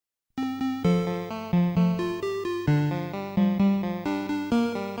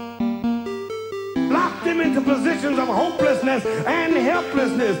into positions of hopelessness and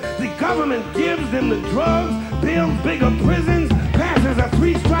helplessness. The government gives them the drugs, builds bigger prisons, passes a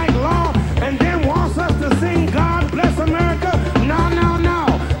 3-strike law, and then wants us to sing God Bless America. No, no, no.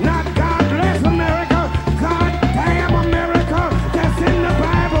 Not God Bless America. God damn America. That's in the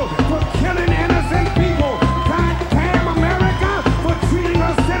Bible for killing innocent people. God damn America for treating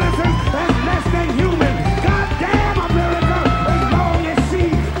us citizens as less than human. God damn America as long as she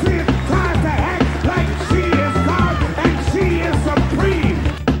tries to act like she is God and she is supreme.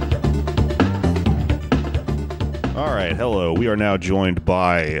 All right, hello. We are now joined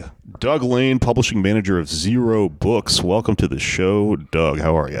by Doug Lane, publishing manager of Zero Books. Welcome to the show, Doug.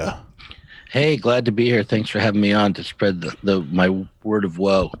 How are you? Hey, glad to be here. Thanks for having me on to spread my word of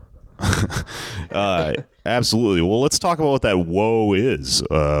woe. Absolutely. Well, let's talk about what that woe is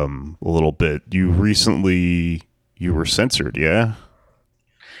a little bit. You were censored, yeah?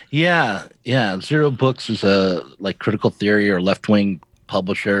 Yeah. Zero Books is a critical theory or left-wing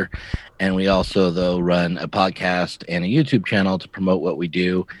publisher, and we also though run a podcast and a YouTube channel to promote what we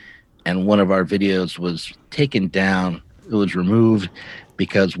do. And one of our videos was taken down. It was removed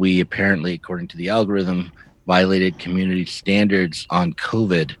because we apparently, according to the algorithm, violated community standards on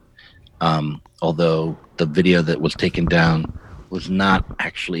COVID. Although the video that was taken down was not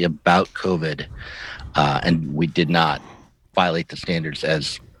actually about COVID, and we did not violate the standards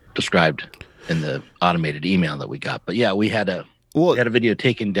as described in the automated email that we got. But yeah, we had a video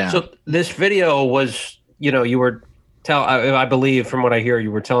taken down. So this video was, you were I believe from what I hear, you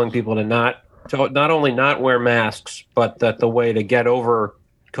were telling people to not only not wear masks, but that the way to get over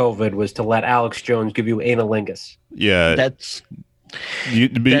COVID was to let Alex Jones give you analingus. Yeah, that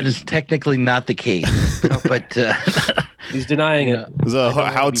is technically not the case, but he's denying it. It was a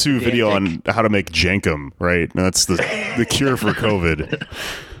how-to video on how to make jankum, right? That's the cure for COVID.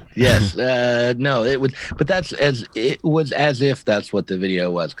 Yes, no, it was as if that's what the video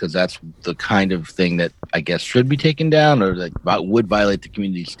was, because that's the kind of thing that I guess should be taken down or that would violate the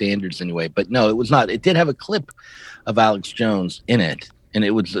community standards anyway. But no, it was not. It did have a clip of Alex Jones in it, and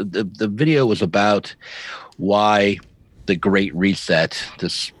it was the video was about why the Great Reset,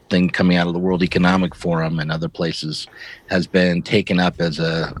 this thing coming out of the World Economic Forum and other places, has been taken up as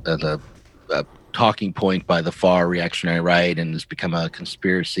a talking point by the far reactionary right and has become a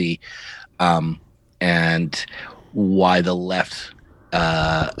conspiracy, and why the left,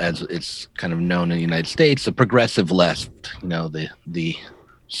 as it's kind of known in the United States, the progressive left, the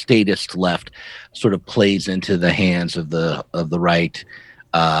statist left, sort of plays into the hands of the right,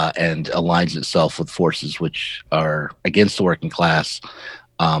 and aligns itself with forces which are against the working class,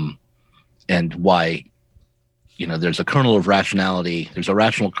 and why. There's a kernel of rationality. There's a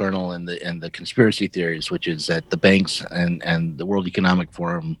rational kernel in the conspiracy theories, which is that the banks and the World Economic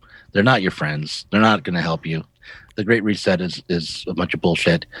Forum, they're not your friends. They're not going to help you. The Great Reset is a bunch of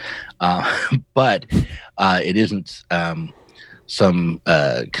bullshit, but it isn't some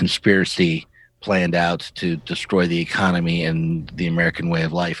conspiracy planned out to destroy the economy and the American way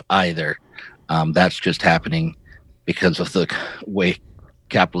of life either. That's just happening because of the way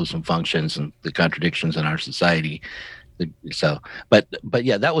capitalism functions and the contradictions in our society. But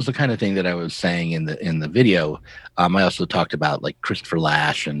yeah, that was the kind of thing that I was saying in the video. I also talked about Christopher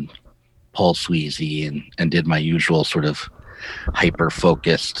Lasch and Paul Sweezy and did my usual sort of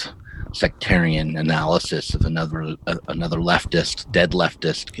hyper-focused sectarian analysis of another leftist, dead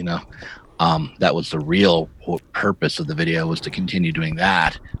leftist. That was the real purpose of the video, was to continue doing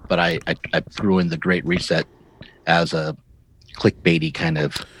that. But I threw in the Great Reset as a clickbaity kind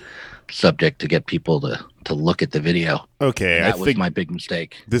of subject to get people to look at the video. Okay, and that was my big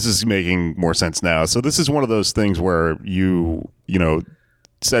mistake. This is making more sense now. So this is one of those things where you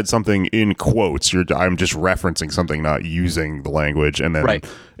said something in quotes. I'm just referencing something, not using the language, and then right.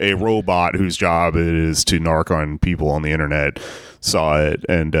 A robot whose job it is to narc on people on the internet saw it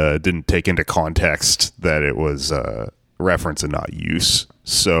and didn't take into context that it was reference and not use.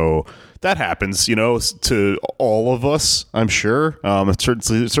 So that happens, to all of us, I'm sure. It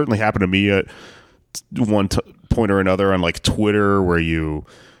certainly happened to me at one point or another on Twitter, where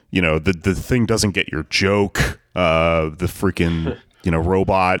the thing doesn't get your joke. The freaking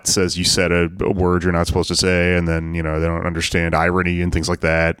robot says you said a word you're not supposed to say, and then they don't understand irony and things like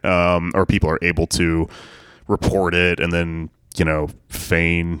that. Or people are able to report it and then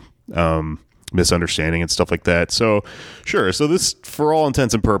feign misunderstanding and stuff like that. So sure. So this, for all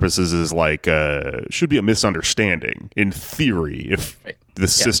intents and purposes, is should be a misunderstanding in theory if the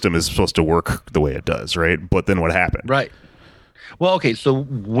system is supposed to work the way it does, right? But then what happened? Right. Well, okay. So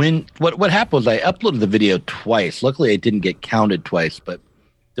what happened was I uploaded the video twice. Luckily, it didn't get counted twice. But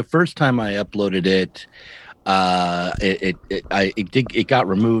the first time I uploaded it, it got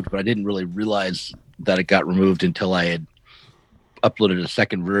removed, but I didn't really realize that it got removed until I had uploaded a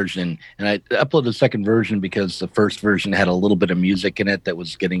second version. And I uploaded a second version because the first version had a little bit of music in it that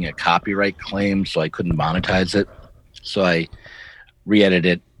was getting a copyright claim, so I couldn't monetize it. So I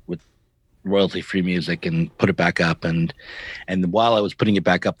re-edited it with royalty-free music and put it back up. And while I was putting it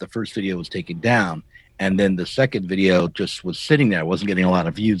back up, the first video was taken down. And then the second video just was sitting there. It wasn't getting a lot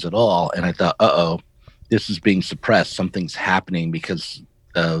of views at all. And I thought, this is being suppressed. Something's happening because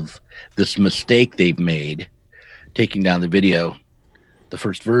of this mistake they've made taking down the video, the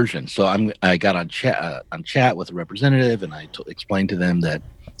first version. So I got on chat with a representative, and I explained to them that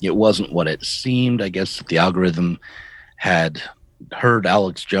it wasn't what it seemed. I guess that the algorithm had heard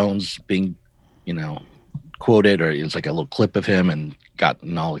Alex Jones being, quoted, or it was like a little clip of him, and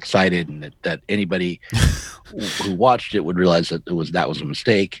gotten all excited, and that anybody who watched it would realize that that was a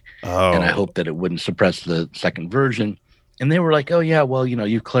mistake. And I hope that it wouldn't suppress the second version. And they were like, "Oh yeah, well,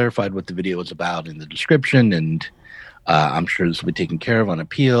 you've clarified what the video was about in the description, and I'm sure this will be taken care of on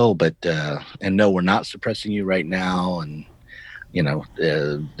appeal, but and no, we're not suppressing you right now." And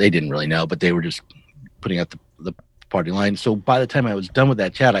they didn't really know, but they were just putting out the party line. So by the time I was done with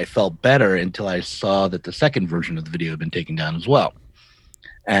that chat, I felt better until I saw that the second version of the video had been taken down as well.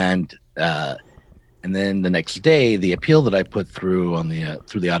 And then the next day, the appeal that I put through on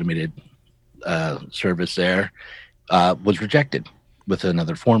through the automated service there was rejected with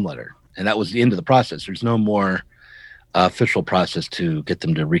another form letter, and that was the end of the process. There's no more official process to get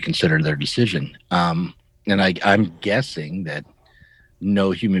them to reconsider their decision. And I'm guessing that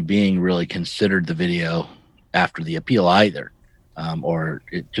no human being really considered the video after the appeal either, or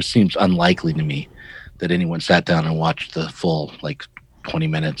it just seems unlikely to me that anyone sat down and watched the full 20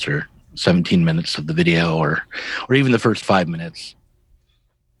 minutes or 17 minutes of the video, or even the first 5 minutes,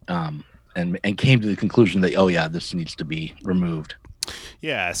 and came to the conclusion that this needs to be removed.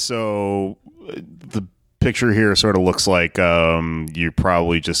 Yeah, so the picture here sort of looks like you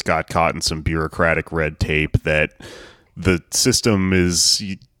probably just got caught in some bureaucratic red tape that the system is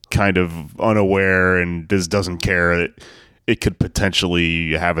kind of unaware and doesn't care that it could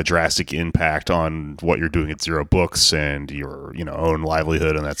potentially have a drastic impact on what you're doing at Zero Books and your own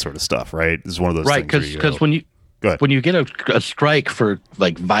livelihood and that sort of stuff, right? It's one of those right, things. Because when you get a strike for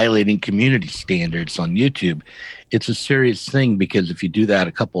violating community standards on YouTube, it's a serious thing, because if you do that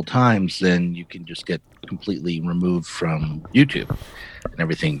a couple of times, then you can just get completely removed from YouTube and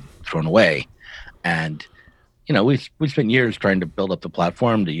everything thrown away. And we spent years trying to build up the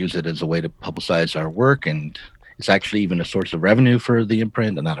platform to use it as a way to publicize our work, and it's actually even a source of revenue for the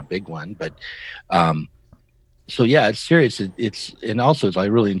imprint, and not a big one, but so yeah, it's serious. And also I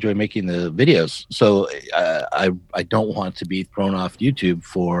really enjoy making the videos, so I don't want to be thrown off YouTube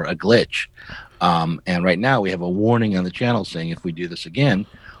for a glitch. And right now we have a warning on the channel saying if we do this again,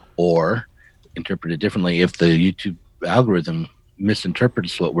 or interpret it differently, if the YouTube algorithm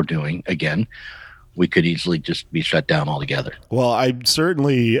misinterprets what we're doing again, we could easily just be shut down altogether. Well, I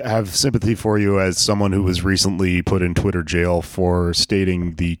certainly have sympathy for you as someone who was recently put in Twitter jail for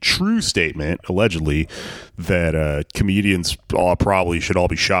stating the true statement, allegedly, that comedians probably should all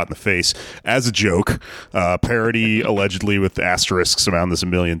be shot in the face as a joke. Parody, allegedly, with asterisks around this a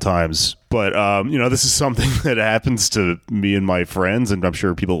million times. But, this is something that happens to me and my friends, and I'm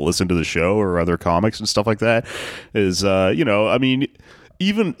sure people that listen to the show or other comics and stuff like that, is, I'm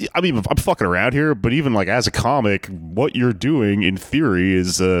fucking around here, but even as a comic, what you're doing in theory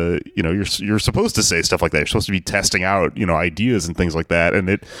is, you're supposed to say stuff like that. You're supposed to be testing out, ideas and things like that. And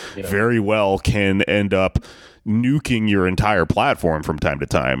it very well can end up nuking your entire platform from time to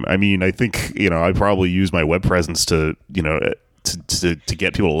time. I mean, I think, I probably use my web presence to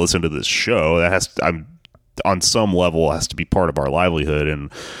get people to listen to this show. I'm on some level has to be part of our livelihood.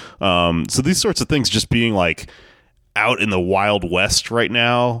 And, so these sorts of things just being out in the Wild West right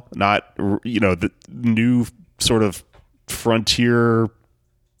now, not the new sort of frontier,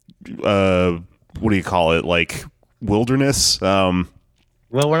 what do you call it, wilderness. Well,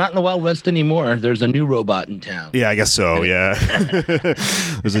 we're not in the Wild West anymore. There's a new robot in town. Yeah, I guess so. Yeah,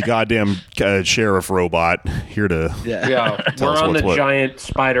 there's a goddamn sheriff robot here to. Yeah, we're on the giant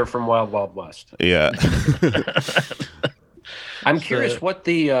spider from Wild Wild West. Yeah. I'm curious what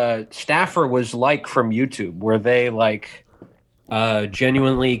the staffer was like from YouTube. Were they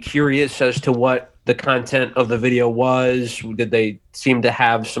genuinely curious as to what the content of the video was? Did they seem to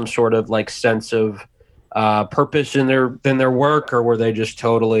have some sort of sense of purpose in their work, or were they just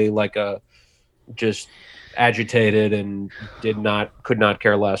totally just agitated and could not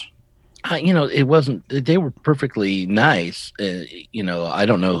care less? It wasn't. They were perfectly nice. I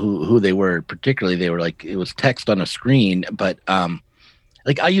don't know who they were particularly. They were like it was text on a screen, but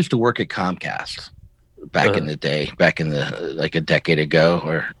like I used to work at Comcast back in the day, back in the like a decade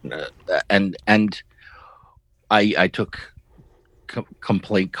ago, and I took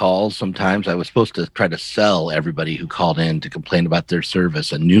complaint calls. Sometimes I was supposed to try to sell everybody who called in to complain about their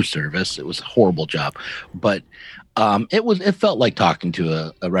service, a new service. It was a horrible job, but it felt like talking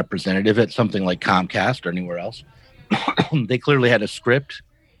to a representative at something like Comcast or anywhere else. They clearly had a script,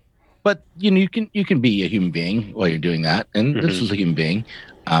 but you can be a human being while you're doing that, and this is a human being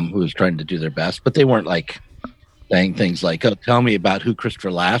who was trying to do their best, but they weren't like saying things like, "Oh, tell me about who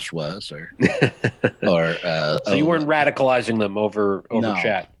Christopher Lash was," or so you weren't radicalizing them over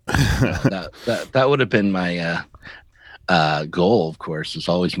chat. That would have been my goal. Of course, it's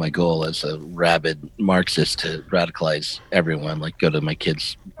always my goal as a rabid Marxist to radicalize everyone. Like go to my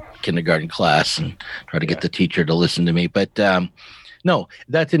kids' kindergarten class and try to get the teacher to listen to me. But no,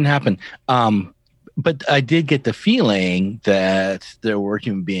 that didn't happen. But I did get the feeling that there were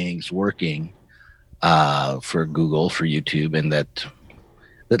human beings working for Google, for YouTube, and that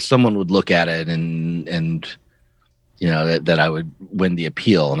someone would look at it and that I would win the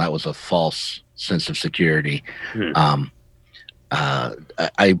appeal, and that was a false sense of security.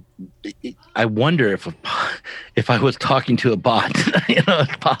 I wonder if I was talking to a bot.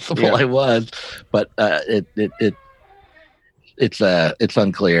 It's possible I was, but it's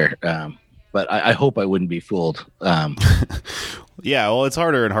unclear. But I hope I wouldn't be fooled. Yeah, well, it's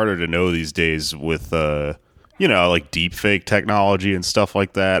harder and harder to know these days with, like deep fake technology and stuff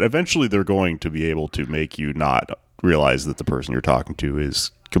like that. Eventually, they're going to be able to make you not realize that the person you're talking to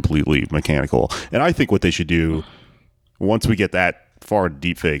is completely mechanical. And I think what they should do, once we get that far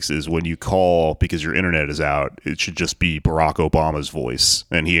deepfakes, is when you call because your internet is out, it should just be Barack Obama's voice,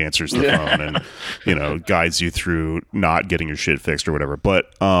 and he answers the phone and guides you through not getting your shit fixed or whatever.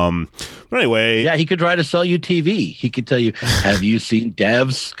 But anyway, yeah, he could try to sell you TV. He could tell you, "Have you seen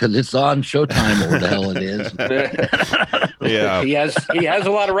Devs? Because it's on Showtime or what the hell it is." Yeah, he has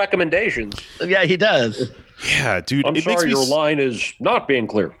a lot of recommendations. Yeah, he does. Yeah, dude. I'm sorry, your line is not being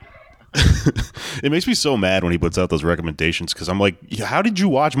clear. It makes me so mad when he puts out those recommendations because I'm like, how did you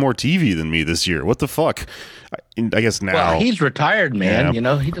watch more TV than me this year? What the fuck? I guess now. Well, he's retired, man.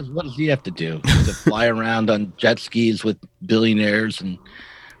 Yeah. He does. What does he have to do? To fly around on jet skis with billionaires and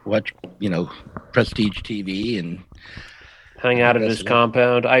watch, prestige TV and hang out at his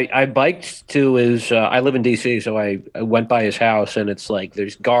compound. I biked to his. I live in DC, so I went by his house, and it's like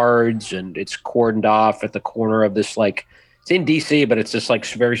there's guards and it's cordoned off at the corner of this like. It's in DC, but it's this like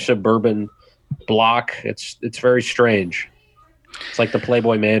very suburban block. It's very strange. It's like the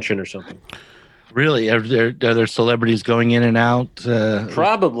Playboy Mansion or something. Really? Are there celebrities going in and out?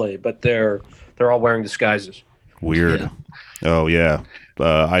 Probably, but they're all wearing disguises. Weird. Yeah. Oh yeah,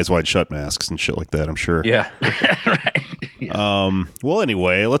 eyes wide shut masks and shit like that. I'm sure. Yeah. Right. Yeah. Well,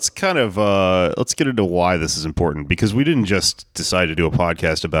 anyway, let's kind of let's get into why this is important, because we didn't just decide to do a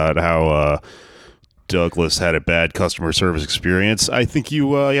podcast about how Douglas had a bad customer service experience. I think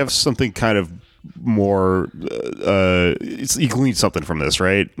you have something kind of more you gleaned something from this,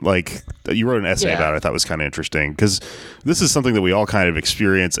 right? Like you wrote an essay about it. I thought was kind of interesting because this is something that we all kind of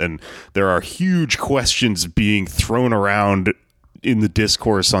experience, and there are huge questions being thrown around in the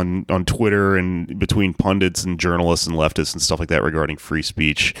discourse on Twitter and between pundits and journalists and leftists and stuff like that regarding free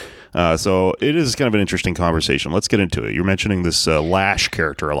speech. So it is kind of an interesting conversation. Let's get into it. You're mentioning this Lash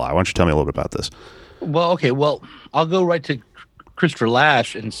character a lot. Why don't you tell me a little bit about this? Well, okay. Well, I'll go right to Christopher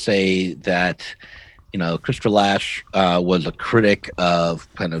Lash and say that, Christopher Lash was a critic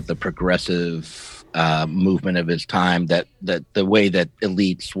of kind of the progressive movement of his time, that the way that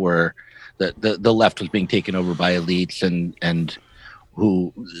elites were, the left was being taken over by elites and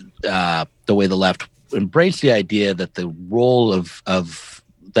who the way the left embraced the idea that the role of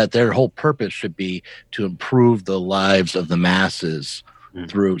that their whole purpose should be to improve the lives of the masses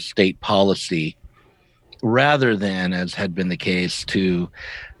through state policy, rather than, as had been the case, to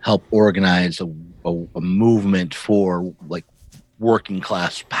help organize a movement for like working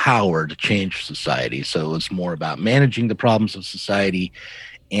class power to change society. So it was more about managing the problems of society,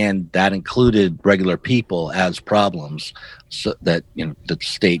 and that included regular people as problems, so that the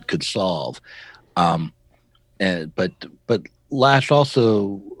state could solve. But Lash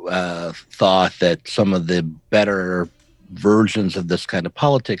also thought that some of the better versions of this kind of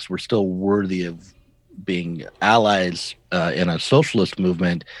politics were still worthy of being allies in a socialist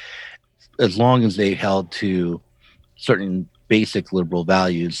movement, as long as they held to certain basic liberal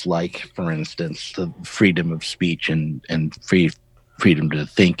values, like, for instance, the freedom of speech and freedom to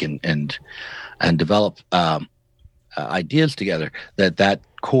think and develop ideas together, that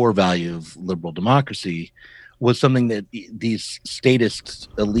core value of liberal democracy was something that these statist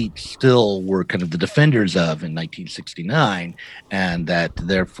elites still were kind of the defenders of in 1969, and that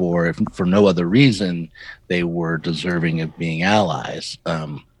therefore, if for no other reason, they were deserving of being allies.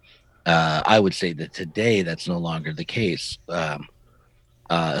 I would say that today that's no longer the case,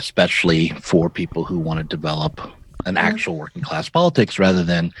 especially for people who want to develop an actual working class politics rather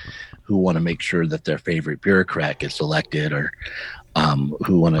than who want to make sure that their favorite bureaucrat gets elected, or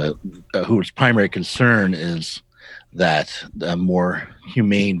whose primary concern is that a more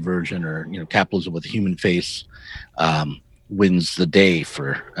humane version, or capitalism with a human face, wins the day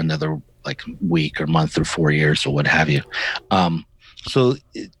for another like week or month or 4 years or what have you. So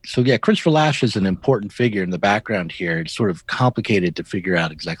yeah, Christopher Lasch is an important figure in the background here. It's sort of complicated to figure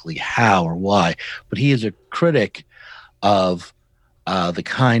out exactly how or why, but he is a critic of the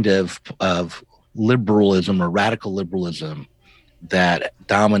kind of liberalism or radical liberalism that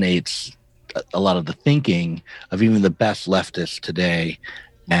dominates a lot of the thinking of even the best leftists today,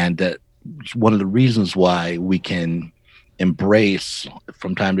 and that one of the reasons why we can embrace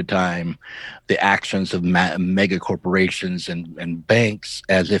from time to time the actions of mega corporations and banks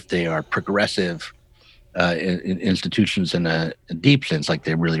as if they are progressive in institutions in a deep sense, like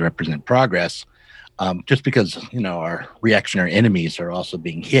they really represent progress, just because our reactionary enemies are also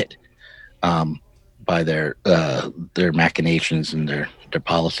being hit by their machinations and their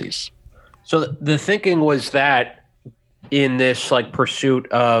policies. So the thinking was that in this like pursuit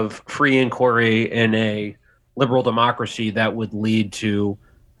of free inquiry in a liberal democracy, that would lead to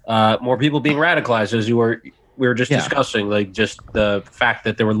more people being radicalized, as we were just discussing, like just the fact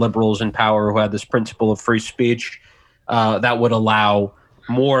that there were liberals in power who had this principle of free speech that would allow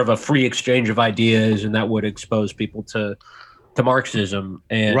more of a free exchange of ideas, and that would expose people to Marxism.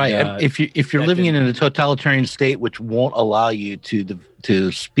 And right, if you're living in a totalitarian state which won't allow you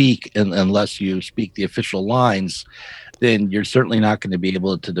to speak unless you speak the official lines, then you're certainly not going to be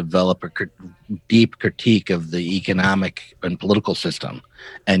able to develop a deep critique of the economic and political system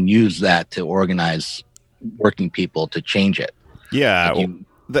and use that to organize working people to change it. Yeah.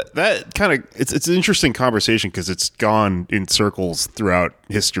 That kind of it's an interesting conversation because it's gone in circles throughout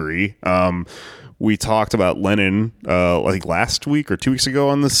history. We talked about Lenin, I think last week or 2 weeks ago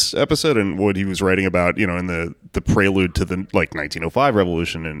on this episode, and what he was writing about, in the prelude to the 1905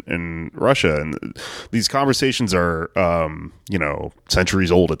 revolution in Russia. And these conversations are,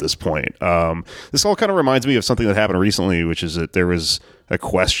 centuries old at this point. This all kind of reminds me of something that happened recently, which is that there was a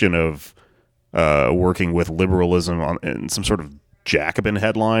question of working with liberalism in some sort of Jacobin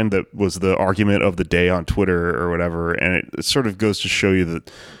headline that was the argument of the day on Twitter or whatever. And it sort of goes to show you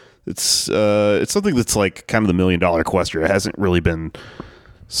that it's something that's like kind of the $1 million question. It hasn't really been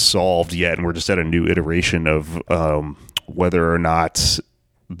solved yet, and we're just at a new iteration of whether or not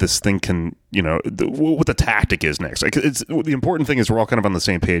this thing can, what the tactic is next. Like, the important thing is we're all kind of on the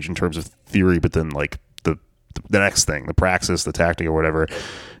same page in terms of theory, but then like the next thing, the praxis, the tactic, or whatever,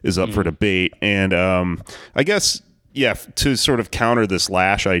 is up for debate. And I guess. Yeah, to sort of counter this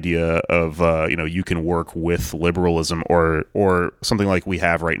Lasch idea of you can work with liberalism or something like we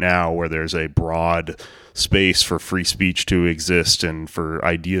have right now, where there's a broad space for free speech to exist and for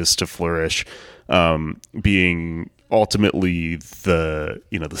ideas to flourish, being ultimately the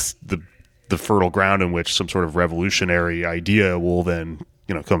fertile ground in which some sort of revolutionary idea will then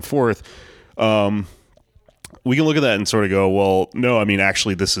come forth. We can look at that and sort of go, well, no, I mean,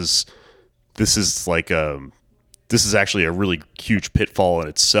 actually, this is like this is actually a really huge pitfall in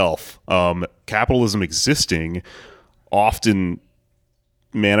itself. Capitalism existing often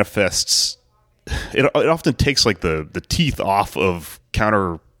manifests. It often takes like the teeth off of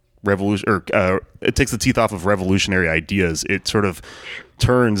counter revolution, or it takes the teeth off of revolutionary ideas. It sort of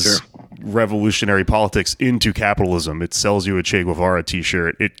turns revolutionary politics into capitalism. It sells you a Che Guevara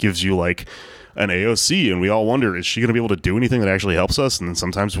T-shirt. It gives you like an AOC, and we all wonder, is she going to be able to do anything that actually helps us? And then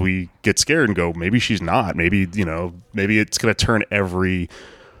sometimes we get scared and go, maybe she's not. Maybe it's going to turn every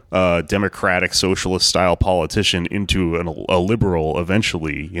democratic socialist style politician into a liberal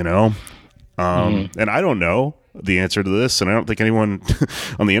eventually, and I don't know the answer to this, and I don't think anyone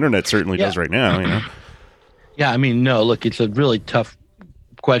on the internet certainly does right now. Yeah, I mean, no, look, it's a really tough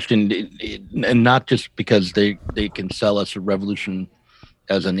question, and not just because they can sell us a revolution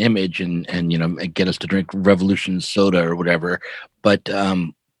as an image and get us to drink revolution soda or whatever, but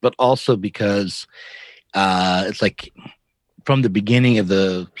also because it's like from the beginning of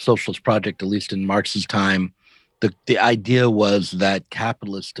the socialist project, at least in Marx's time, the idea was that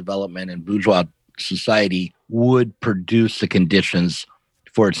capitalist development and bourgeois society would produce the conditions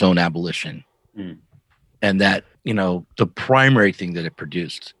for its own abolition. And that, the primary thing that it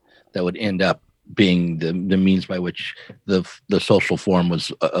produced that would end up being the means by which the social form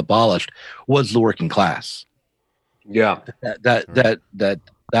was abolished was the working class. Yeah.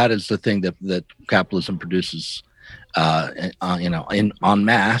 That is the thing that capitalism produces, in en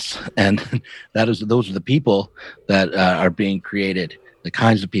masse, and those are the people that are being created, the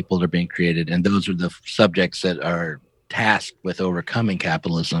kinds of people that are being created, and those are the subjects that are tasked with overcoming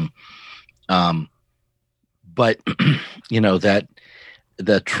capitalism. But that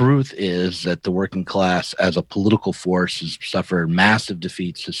the truth is that the working class as a political force has suffered massive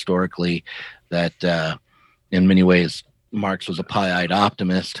defeats historically, that in many ways Marx was a pie-eyed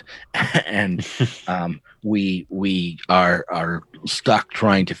optimist, and we are stuck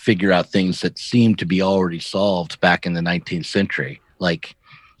trying to figure out things that seem to be already solved back in the 19th century. Like,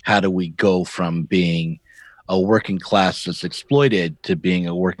 how do we go from being a working class that's exploited to being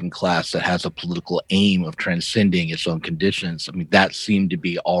a working class that has a political aim of transcending its own conditions? I mean, that seemed to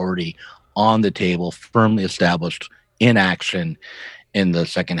be already on the table, firmly established in action in the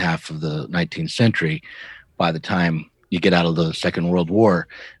second half of the 19th century. By the time you get out of the Second World War,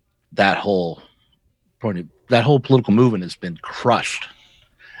 that whole political movement has been crushed.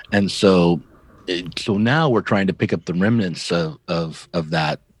 And so now we're trying to pick up the remnants of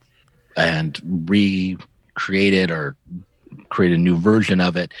that and recreate it or create a new version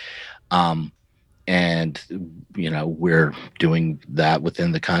of it. And we're doing that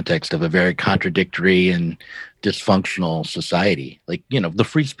within the context of a very contradictory and dysfunctional society. Like, the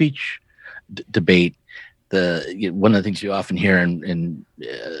free speech debate, one of the things you often hear in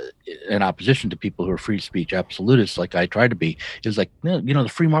opposition to people who are free speech absolutists, like I try to be, is like, the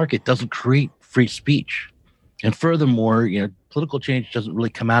free market doesn't create free speech. And furthermore, political change doesn't really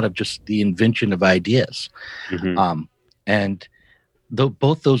come out of just the invention of ideas. Mm-hmm. And though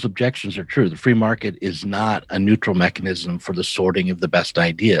both those objections are true, the free market is not a neutral mechanism for the sorting of the best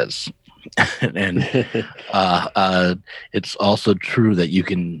ideas. And it's also true that you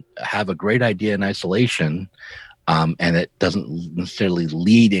can have a great idea in isolation, and it doesn't necessarily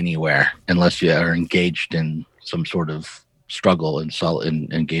lead anywhere unless you are engaged in some sort of struggle and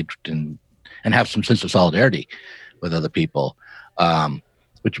engaged in and have some sense of solidarity with other people,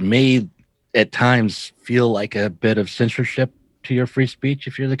 which may at times feel like a bit of censorship to your free speech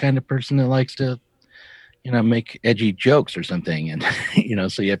if you're the kind of person that likes to make edgy jokes or something. And,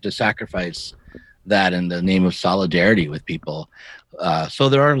 so you have to sacrifice that in the name of solidarity with people. So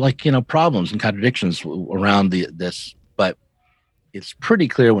there are problems and contradictions around this, but it's pretty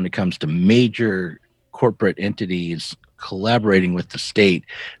clear when it comes to major corporate entities collaborating with the state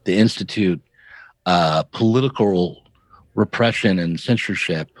to institute political repression and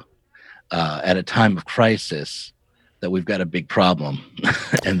censorship at a time of crisis, that we've got a big problem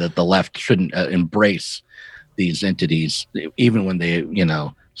and that the left shouldn't embrace these entities, even when they,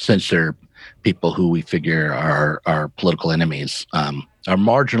 censor people who we figure are political enemies, are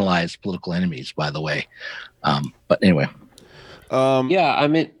marginalized political enemies, by the way. But anyway. Go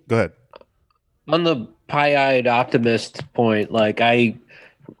ahead. On the pie-eyed optimist point, I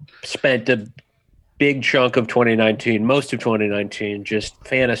spent a big chunk of 2019, most of 2019, just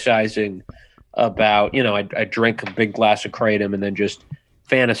fantasizing about, I drink a big glass of Kratom and then just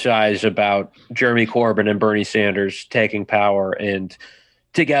fantasize about Jeremy Corbyn and Bernie Sanders taking power, and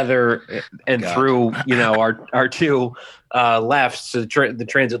together and through, our two lefts, the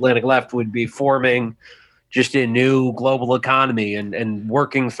transatlantic left would be forming just a new global economy, and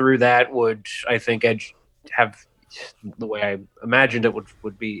working through that would, I think, have the way I imagined it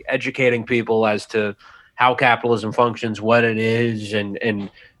would be educating people as to how capitalism functions, what it is, and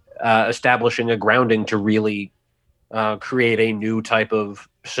establishing a grounding to really create a new type of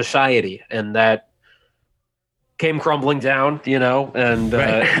society. And that came crumbling down, and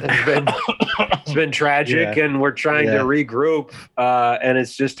it's been tragic, and we're trying to regroup, and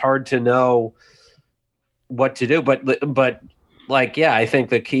it's just hard to know what to do. But I think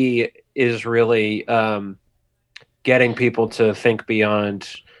the key is really getting people to think beyond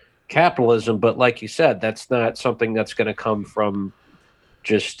capitalism. But like you said, that's not something that's going to come from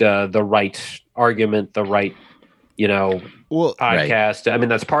just the right argument, the right, podcast. Right. I mean,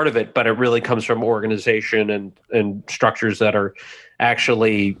 that's part of it, but it really comes from organization and structures that are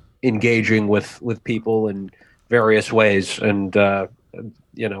actually engaging with people in various ways, and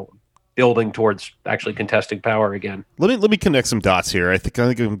building towards actually contesting power again. Let me connect some dots here. I think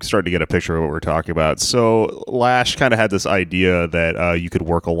I'm starting to get a picture of what we're talking about. So Lasch kind of had this idea that you could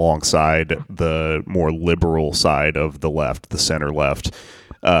work alongside the more liberal side of the left, the center left,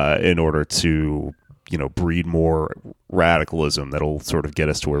 in order to breed more radicalism that'll sort of get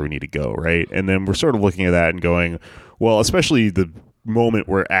us to where we need to go, right? And then we're sort of looking at that and going, well, especially the moment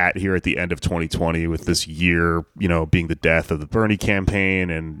we're at here at the end of 2020 with this year, being the death of the Bernie campaign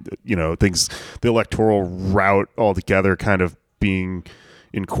and, things, the electoral route altogether kind of being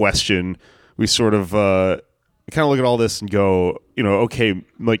in question, we sort of kind of look at all this and go, okay,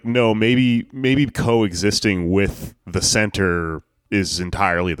 like, no, maybe coexisting with the center is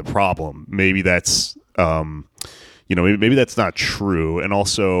entirely the problem. Maybe that's, maybe that's not true. And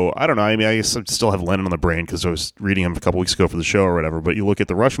also, I don't know. I mean, I guess I still have Lenin on the brain because I was reading him a couple weeks ago for the show or whatever. But you look at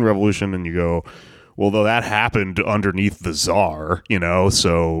the Russian Revolution and you go, well, though that happened underneath the Tsar,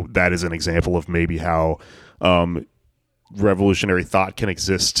 so that is an example of maybe how revolutionary thought can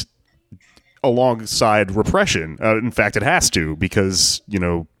exist alongside repression. In fact, it has to, because,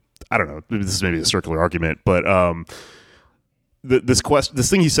 I don't know, this is maybe a circular argument, but this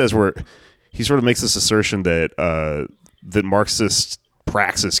thing he says where he sort of makes this assertion that that Marxist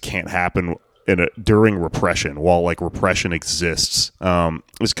praxis can't happen during repression, while like repression exists,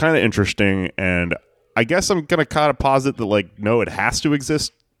 is kind of interesting. And I guess I'm gonna kind of posit that, like, no, it has to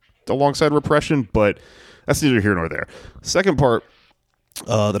exist alongside repression, but that's neither here nor there. Second part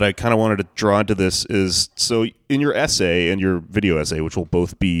that I kind of wanted to draw into this is, so in your essay and your video essay, which will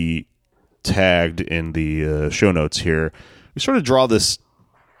both be tagged in the show notes here, we sort of draw this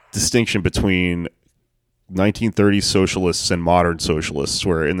distinction between 1930s socialists and modern socialists,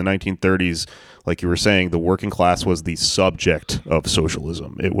 where in the 1930s, like you were saying, the working class was the subject of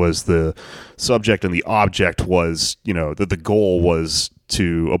socialism. It was the subject, and the object was, that the goal was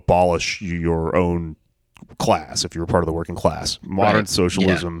to abolish your own class if you were part of the working class. Modern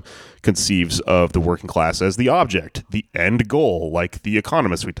socialism conceives of the working class as the object, the end goal, like the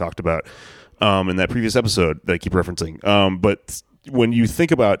economists we talked about in that previous episode that I keep referencing. But when you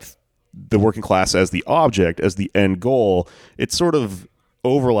think about the working class as the object, as the end goal, it sort of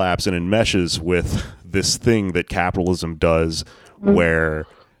overlaps and enmeshes with this thing that capitalism does, where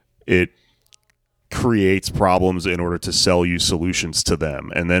it creates problems in order to sell you solutions to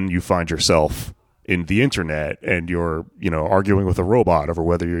them. And then you find yourself in the internet and you're, arguing with a robot over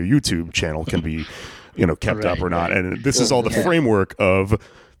whether your YouTube channel can be, kept up or not. And this is all the framework of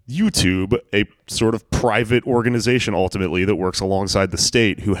YouTube, a sort of private organization ultimately that works alongside the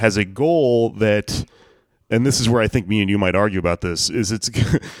state, who has a goal that, and this is where I think me and you might argue about this, is its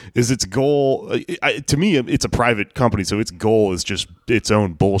goal, to me, it's a private company, so its goal is just its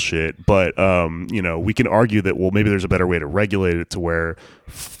own bullshit. But, we can argue that, well, maybe there's a better way to regulate it to where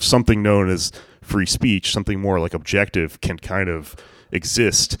something known as free speech, something more like objective, can kind of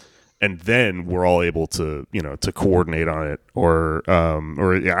exist. And then we're all able to, to coordinate on it, or I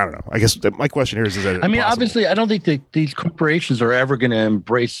don't know. I guess my question here is that, obviously, I don't think that these corporations are ever going to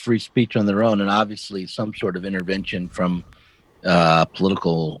embrace free speech on their own, and obviously, some sort of intervention from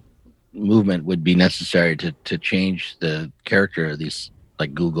political movement would be necessary to change the character of these,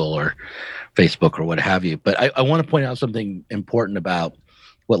 like Google or Facebook or what have you. But I want to point out something important about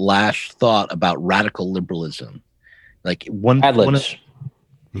what Lasch thought about radical liberalism. Like one of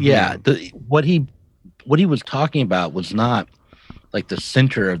yeah, what he was talking about was not like the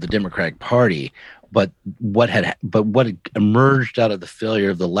center of the Democratic Party, but what emerged out of the failure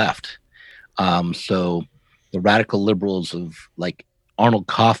of the left. So the radical liberals of like Arnold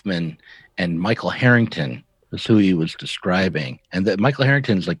Kaufman and Michael Harrington is who he was describing, and that Michael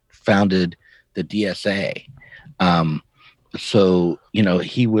Harrington's like founded the DSA. So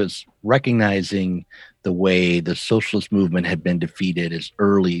he was recognizing the way the socialist movement had been defeated as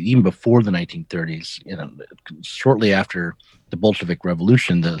early, even before the 1930s. Shortly after the Bolshevik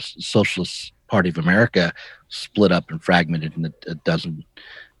Revolution, the Socialist Party of America split up and fragmented in a dozen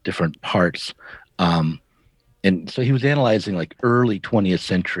different parts. And so he was analyzing like early 20th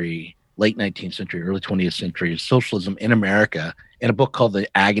century, late 19th century, early 20th century socialism in America in a book called The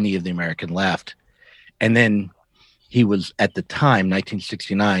Agony of the American Left. And then he was, at the time,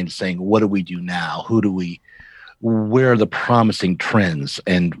 1969, saying, what do we do now? Where are the promising trends?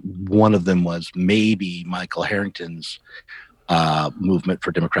 And one of them was maybe Michael Harrington's movement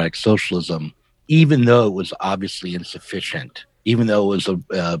for democratic socialism, even though it was obviously insufficient, even though it was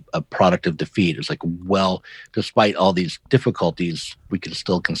a product of defeat. It was like, well, despite all these difficulties, we can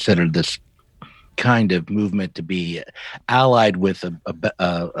still consider this kind of movement to be allied with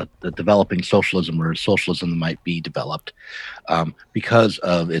a developing socialism, or a socialism that might be developed because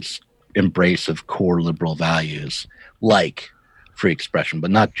of its embrace of core liberal values like free expression, but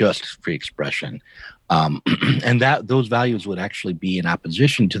not just free expression. And that those values would actually be in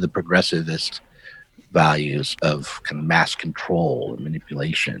opposition to the progressivist values of kind of mass control and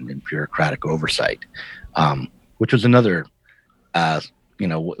manipulation and bureaucratic oversight, which was another,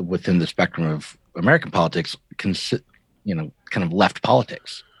 within the spectrum of American politics, kind of left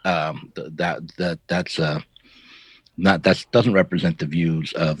politics. That doesn't represent the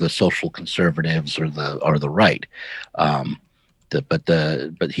views of the social conservatives or the right.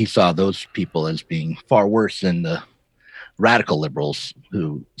 But he saw those people as being far worse than the radical liberals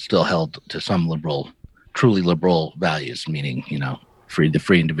who still held to some truly liberal values, meaning, the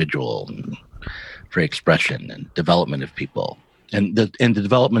free individual and free expression and development of people and the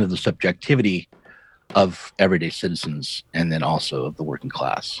development of the subjectivity of everyday citizens, and then also of the working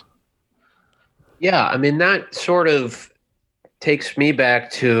class. Yeah, I mean, that sort of takes me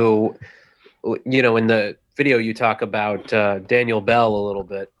back to, in the video you talk about Daniel Bell a little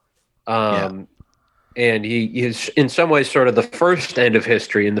bit. And he is in some ways sort of the first end of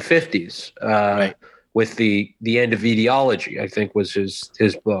history in the 50s, right, with the end of ideology, I think was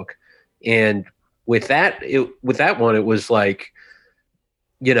his book. And with that one, it was like,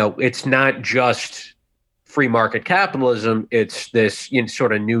 it's not just free market capitalism. It's this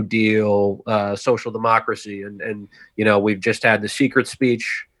sort of New Deal social democracy. And we've just had the secret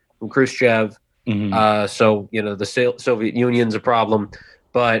speech from Khrushchev. Mm-hmm. So, the Soviet Union's a problem,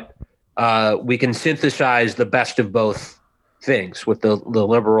 but we can synthesize the best of both things with the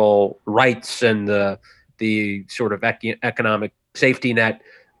liberal rights and the sort of economic safety net.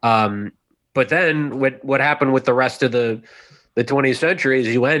 But then what happened with the rest of the 20th century is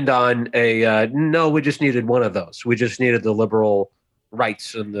you end on no, we just needed one of those. We just needed the liberal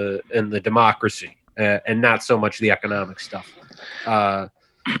rights and the democracy, and not so much the economic stuff.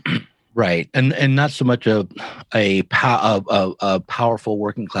 Right, and not so much a powerful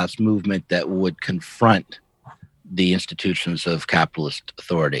working class movement that would confront the institutions of capitalist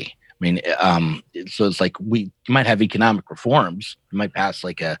authority. I mean, so it's like you might have economic reforms. You might pass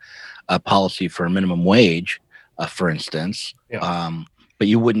like a policy for a minimum wage, for instance. Yeah. But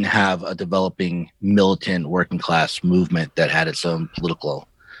you wouldn't have a developing militant working class movement that had its own political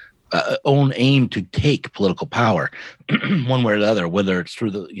own aim to take political power one way or the other, whether it's through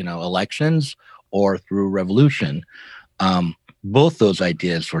the elections or through revolution. Both those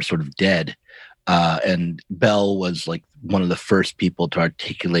ideas were sort of dead, and Bell was like one of the first people to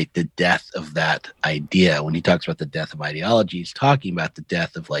articulate the death of that idea. When he talks about the death of ideology, he's talking about the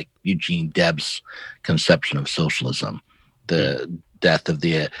death of like Eugene Debs' conception of socialism, the death of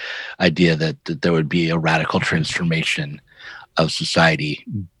the idea that there would be a radical transformation of society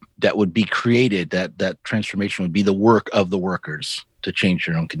that would be created, that transformation would be the work of the workers to change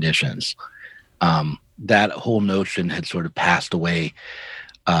their own conditions. That whole notion had sort of passed away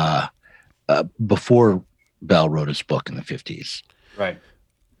before Bell wrote his book in the 50s. Right.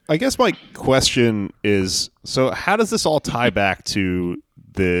 I guess my question is, so how does this all tie back to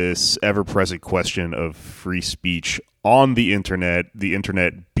this ever-present question of free speech on the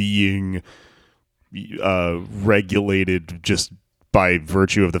internet being regulated just by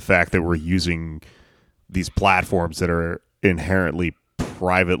virtue of the fact that we're using these platforms that are inherently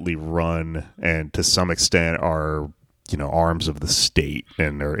privately run and to some extent are, arms of the state,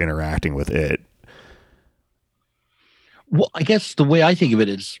 and they're interacting with it? Well, I guess the way I think of it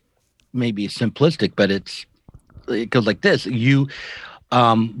is maybe simplistic, but it goes like this. The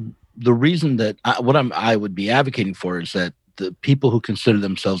reason that I would be advocating for is that the people who consider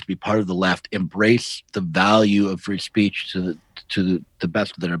themselves to be part of the left embrace the value of free speech to the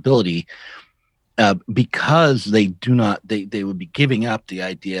best of their ability, because they do not. They would be giving up the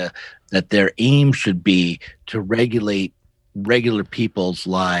idea that their aim should be to regulate regular people's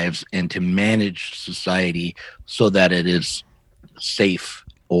lives and to manage society so that it is safe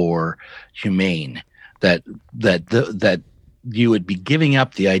or humane. That you would be giving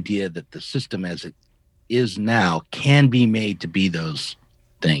up the idea that the system as it is now can be made to be those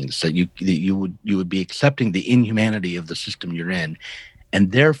things, that you would be accepting the inhumanity of the system you're in,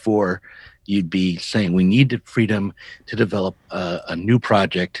 and therefore you'd be saying we need the freedom to develop a new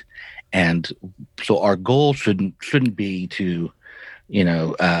project. And so our goal shouldn't be to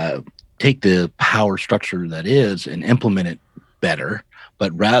take the power structure that is and implement it better,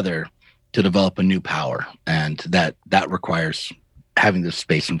 but rather to develop a new power, and that requires having the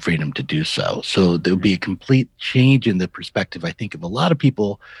space and freedom to do so. So there would be a complete change in the perspective, I think, of a lot of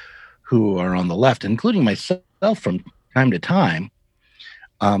people who are on the left, including myself from time to time,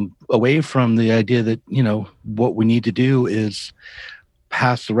 away from the idea that, what we need to do is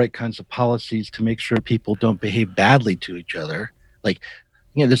pass the right kinds of policies to make sure people don't behave badly to each other. Like,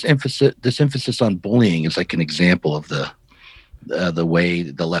 this emphasis on bullying is like an example of the the way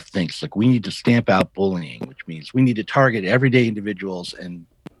the left thinks. Like, we need to stamp out bullying, which means we need to target everyday individuals and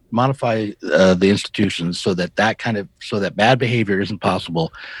modify the institutions so that bad behavior isn't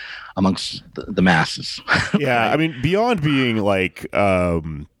possible amongst the masses. Yeah, Right? I mean, beyond being like,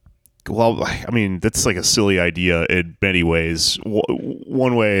 well, I mean, that's like a silly idea in many ways.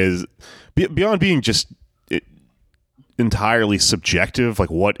 One way is beyond being just entirely subjective,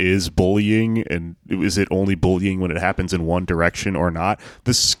 like what is bullying, and is it only bullying when it happens in one direction or not?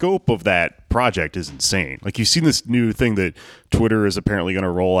 The scope of that project is insane. Like, you've seen this new thing that Twitter is apparently going to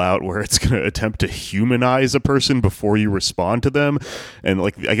roll out where it's going to attempt to humanize a person before you respond to them. And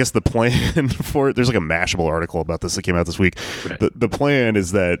like, I guess the plan for it, there's like a Mashable article about this that came out this week. Right. The plan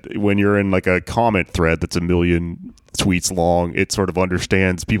is that when you're in like a comment thread that's 1 million tweets long, it sort of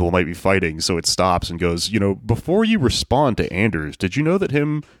understands people might be fighting, so it stops and goes, before you respond to Anders, did you know that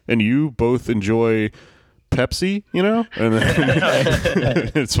him and you both enjoy Pepsi? And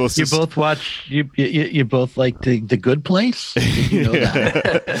then it's supposed You to both watch. You both like the Good Place. Did you know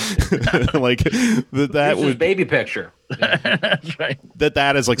that? like that This is would baby picture. That's right.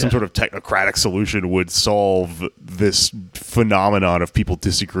 that is like some sort of technocratic solution would solve this phenomenon of people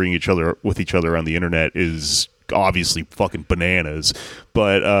disagreeing with each other on the internet is obviously fucking bananas.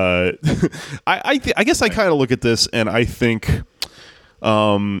 But I guess I kind of look at this and I think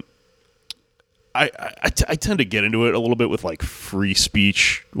I tend to get into it a little bit with like free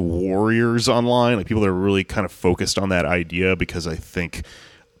speech warriors online, like people that are really kind of focused on that idea, because I think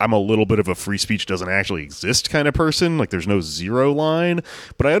I'm a little bit of a free speech doesn't actually exist kind of person. Like, there's no zero line,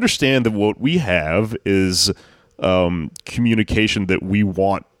 but I understand that what we have is communication that we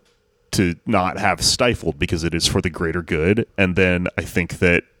want to not have stifled because it is for the greater good. And then I think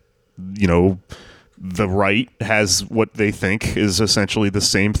that, the right has what they think is essentially the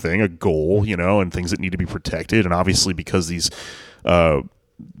same thing, a goal, and things that need to be protected. And obviously, because these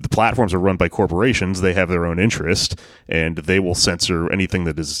the platforms are run by corporations, they have their own interest, and they will censor anything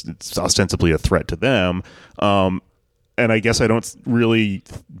that is ostensibly a threat to them. And I guess I don't really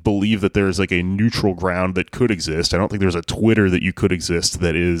believe that there's like a neutral ground that could exist. I don't think there's a Twitter that you could exist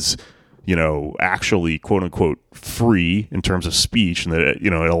that is, actually quote unquote free in terms of speech, and that,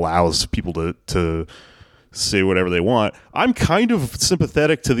 it allows people to say whatever they want. I'm kind of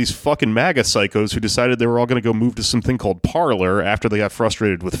sympathetic to these fucking MAGA psychos who decided they were all going to go move to something called Parler after they got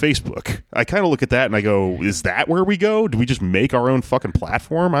frustrated with Facebook. I kind of look at that and I go, is that where we go? Do we just make our own fucking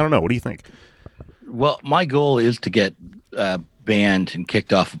platform? I don't know. What do you think? Well, my goal is to get banned and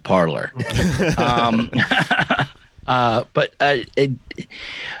kicked off of Parler.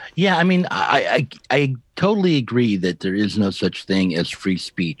 Yeah, I mean, I totally agree that there is no such thing as free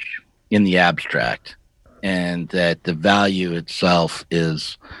speech in the abstract, and that the value itself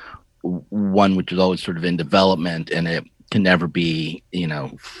is one which is always sort of in development, and it can never be,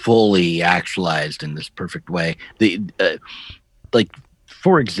 fully actualized in this perfect way.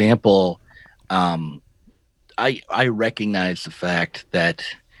 For example, I recognize the fact that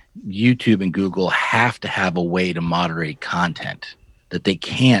YouTube and Google have to have a way to moderate content, that they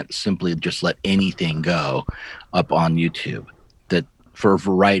can't simply just let anything go up on YouTube, that for a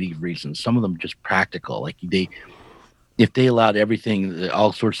variety of reasons, some of them just practical. Like, if they allowed everything,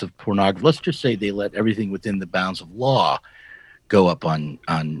 all sorts of pornography, let's just say they let everything within the bounds of law go up on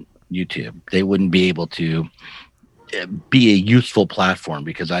YouTube, they wouldn't be able to be a useful platform,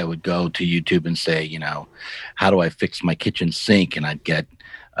 because I would go to YouTube and say, how do I fix my kitchen sink? And I'd get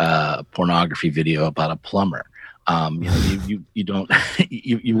a pornography video about a plumber. You don't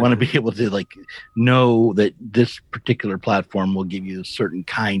you want to be able to like know that this particular platform will give you a certain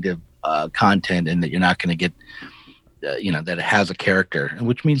kind of content, and that you're not going to get that it has a character,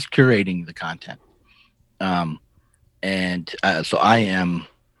 which means curating the content. So I am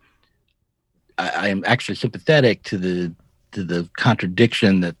actually sympathetic to the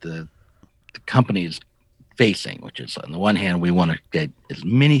contradiction that the company is facing, which is, on the one hand, we want to get as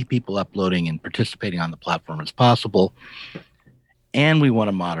many people uploading and participating on the platform as possible, and we want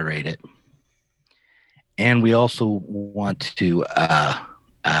to moderate it, and we also want to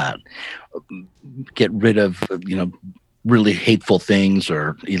get rid of really hateful things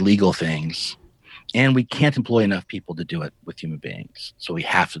or illegal things, and we can't employ enough people to do it with human beings, so we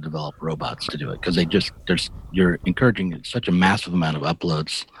have to develop robots to do it, because you're encouraging such a massive amount of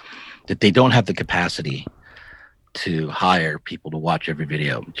uploads that they don't have the capacity to hire people to watch every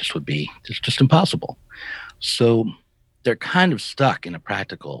video. It's just impossible. So they're kind of stuck in a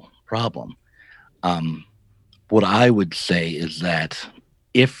practical problem. What I would say is that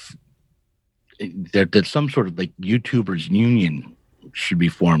if there's some sort of like YouTubers union should be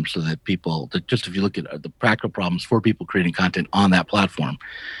formed so that people, that just if you look at the practical problems for people creating content on that platform,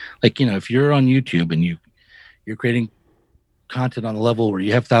 like, if you're on YouTube and you're creating content on a level where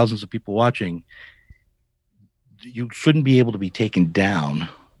you have thousands of people watching, you shouldn't be able to be taken down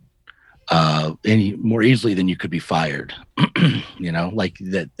any more easily than you could be fired. Like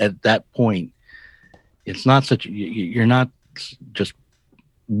that at that point, it's not such, you're not just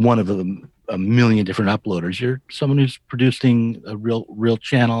one of a million different uploaders. You're someone who's producing a real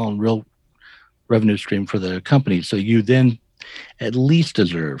channel and real revenue stream for the company. So you then at least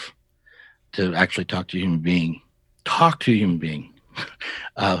deserve to actually talk to a human being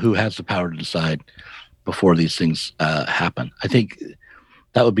who has the power to decide before these things happen. I think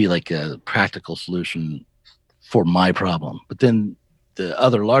that would be like a practical solution for my problem. But then the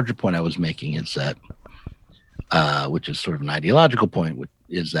other larger point I was making is that, which is sort of an ideological point,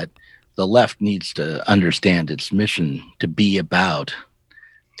 is that the left needs to understand its mission to be about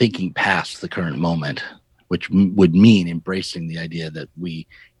thinking past the current moment, which would mean embracing the idea that we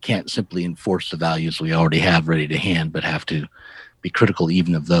can't simply enforce the values we already have ready to hand, but have to be critical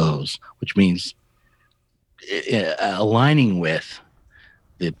even of those, which means aligning with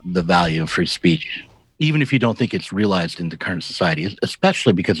the value of free speech, even if you don't think it's realized in the current society,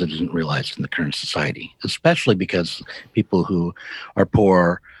 especially because it isn't realized in the current society, especially because people who are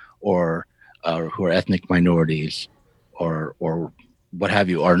poor or who are ethnic minorities or what have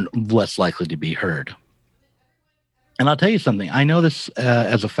you are less likely to be heard. And I'll tell you something. I know this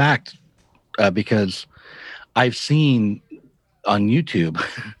as a fact because I've seen on YouTube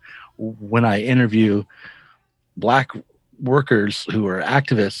when I interview Black workers who are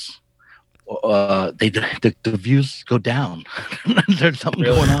activists, the views go down. There's something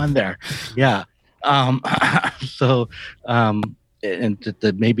going on there. Yeah. And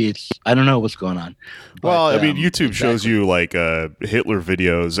that maybe it's, I don't know what's going on. Well, I mean, YouTube shows you like Hitler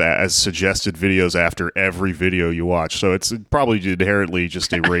videos as suggested videos after every video you watch. So it's probably inherently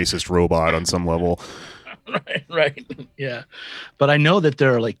just a racist robot on some level. Right. Yeah. But I know that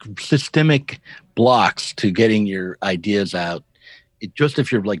there are like systemic blocks to getting your ideas out, just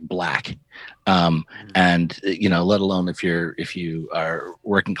if you're like Black. And let alone if you are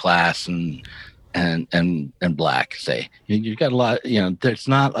working class and Black, say. You've got a lot, there's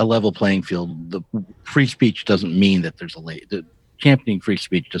not a level playing field. The free speech doesn't mean that there's the championing free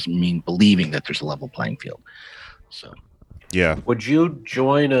speech doesn't mean believing that there's a level playing field. So yeah. Would you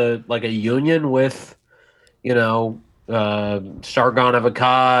join a union with Sargon of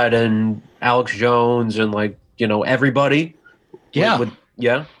Akkad and Alex Jones and everybody? Yeah.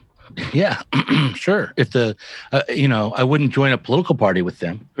 Yeah. Yeah, sure. If I wouldn't join a political party with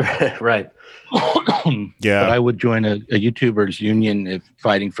them. Right. Yeah. But I would join a YouTubers union if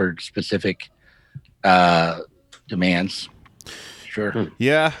fighting for specific demands. Sure.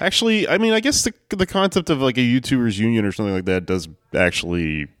 Yeah, actually, I mean, I guess the concept of like a YouTubers union or something like that does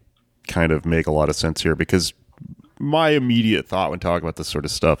actually kind of make a lot of sense here, because my immediate thought when talking about this sort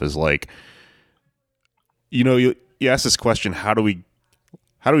of stuff is like, you ask this question, how do we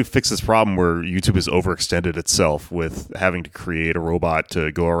fix this problem where YouTube has overextended itself with having to create a robot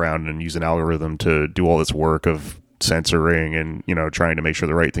to go around and use an algorithm to do all this work of censoring and, trying to make sure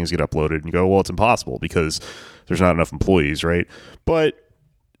the right things get uploaded, and you go, well, it's impossible because there's not enough employees, right? But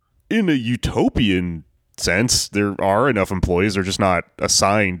in a utopian sense, there are enough employees. They're just not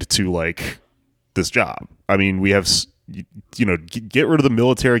assigned to like this job. I mean, we have, get rid of the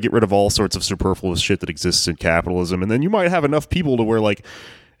military, get rid of all sorts of superfluous shit that exists in capitalism, and then you might have enough people to where like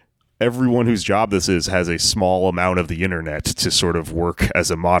everyone whose job this is has a small amount of the internet to sort of work as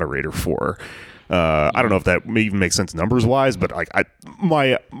a moderator for. I don't know if that may even make sense numbers wise, but like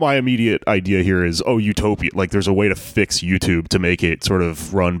my immediate idea here is, utopia. Like there's a way to fix YouTube to make it sort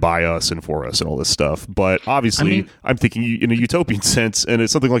of run by us and for us and all this stuff. But obviously, I'm thinking in a utopian sense, and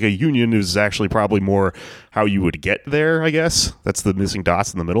it's something like a union is actually probably more how you would get there. I guess that's the missing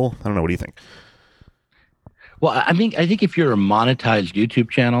dots in the middle. I don't know. What do you think? Well, I think if you're a monetized YouTube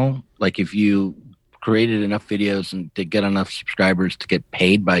channel, like if you created enough videos and to get enough subscribers to get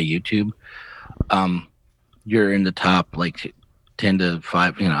paid by YouTube, you're in the top like 10 to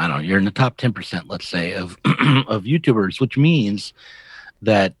 5, I don't know, you're in the top 10%, let's say, of of YouTubers, which means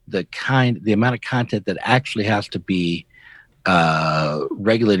that the amount of content that actually has to be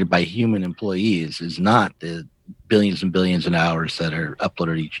regulated by human employees is not the billions and billions of hours that are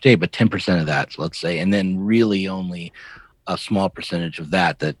uploaded each day, but 10% of that, let's say, and then really only a small percentage of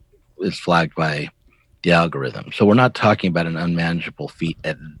that is flagged by the algorithm. So we're not talking about an unmanageable feat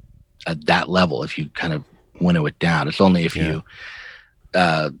at that level. If you kind of winnow it down, it's only if you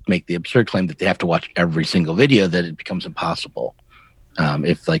make the absurd claim that they have to watch every single video that it becomes impossible.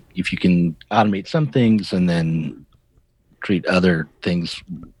 If you can automate some things and then treat other things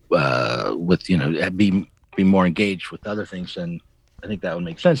with be more engaged with other things, then I think that would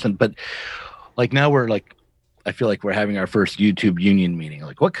make sense. But like now I feel like we're having our first YouTube union meeting.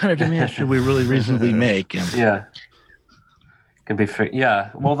 Like, what kind of demands should we really reasonably make? And yeah, can be yeah.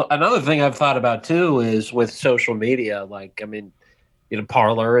 Well, another thing I've thought about too is with social media. Like, I mean,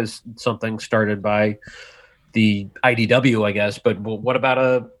 Parler is something started by the IDW, I guess. But what about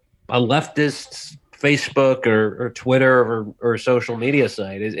a leftist Facebook or Twitter or social media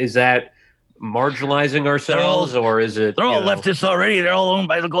site? Is that marginalizing ourselves, or is it? They're all leftists already. They're all owned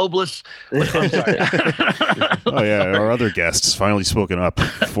by the globalists. I'm sorry. Oh yeah, our other guests finally spoken up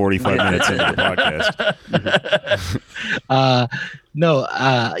 45 minutes into the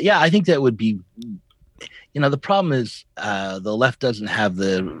podcast. Yeah, I think that would be. The problem is the left doesn't have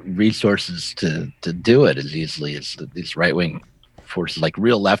the resources to do it as easily as these right wing forces, like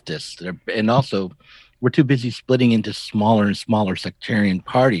real leftists. And also, we're too busy splitting into smaller and smaller sectarian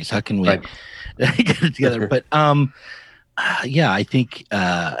parties. How can we get it together? But I think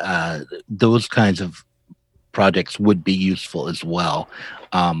those kinds of projects would be useful as well.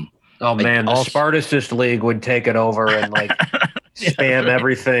 The Spartacist League would take it over and spam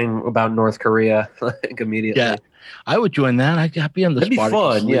everything about North Korea immediately. Yeah, I would join that. I'd be on the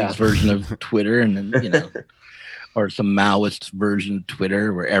Spartacist League's version of Twitter, and then or some Maoist version of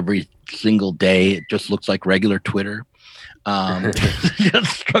Twitter where every single day it just looks like regular Twitter.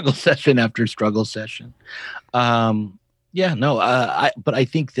 Just struggle session after struggle session. But I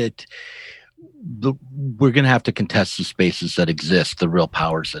think that we're going to have to contest the spaces that exist, the real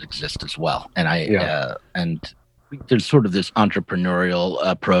powers that exist as well. And and there's sort of this entrepreneurial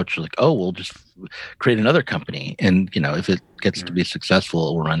approach, like, oh, we'll just create another company. And, if it gets to be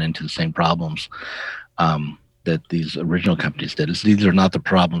successful, we'll run into the same problems that these original companies did. These are not the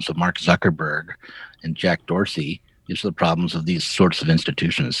problems of Mark Zuckerberg and Jack Dorsey. These are the problems of these sorts of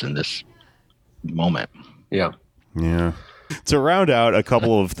institutions in this moment. Yeah. Yeah. To round out a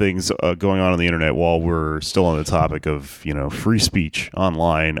couple of things going on the internet while we're still on the topic of, free speech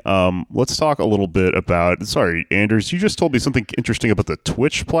online, let's talk a little bit about, sorry, Anders, you just told me something interesting about the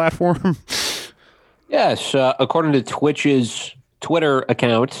Twitch platform. Yes. According to Twitch's Twitter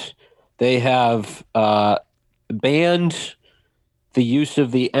account, they have banned the use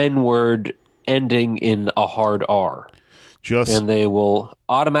of the N-word ending in a hard R. And they will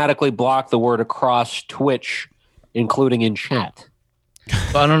automatically block the word across Twitch, including in chat.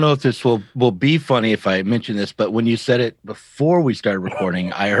 I don't know if this will be funny if I mention this, but when you said it before we started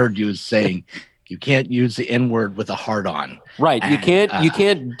recording, I heard you saying you can't use the N-word with a hard on. Right. And, you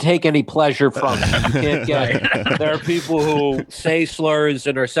can't take any pleasure from it. You can't get there are people who say slurs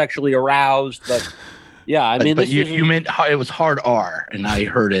and are sexually aroused, but yeah, I mean, but you meant it was hard R, and I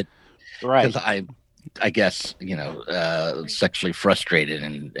heard it right. I guess, sexually frustrated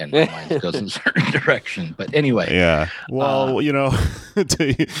and my mind goes in a certain direction. But anyway. Yeah. Well, no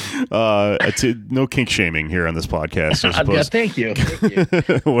kink shaming here on this podcast, I suppose. Yeah, thank you.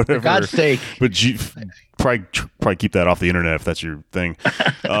 Whatever. For God's sake. But probably keep that off the internet if that's your thing.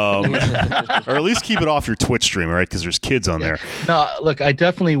 Or at least keep it off your Twitch stream, right? Because there's kids on there. No, look, I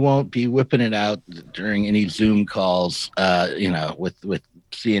definitely won't be whipping it out during any Zoom calls, with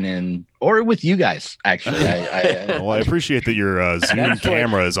CNN or with you guys, actually. Well, I appreciate that your Zoom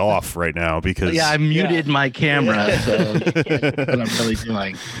camera is off right now because I muted my camera, so that's what I'm really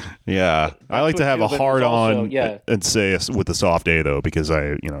doing. Yeah, I like to have a hard on and say with a soft A though, because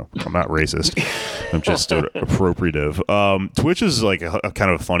I'm not racist. I'm just appropriative. Twitch is like a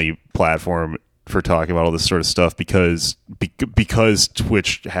kind of a funny platform for talking about all this sort of stuff because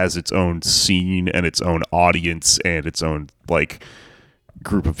Twitch has its own scene and its own audience and its own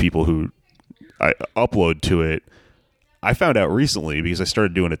group of people who I upload to it. I found out recently because I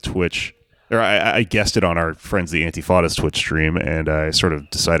started doing a Twitch, or I guessed it on our friends the Antifada's Twitch stream, and I sort of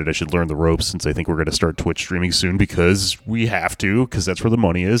decided I should learn the ropes since I think we're going to start Twitch streaming soon because we have to, because that's where the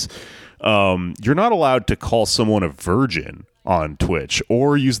money is. You're not allowed to call someone a virgin on Twitch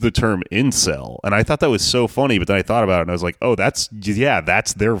or use the term incel, and I thought that was so funny, but then I thought about it and I was like, oh, that's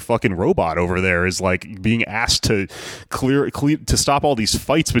their fucking robot over there is being asked to clear to stop all these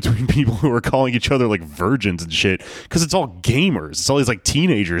fights between people who are calling each other virgins and shit, because it's all gamers, it's all these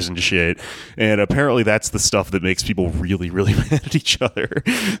teenagers and shit, and apparently that's the stuff that makes people really, really mad at each other.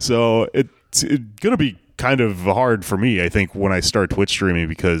 So it's gonna be kind of hard for me, I think, when I start Twitch streaming,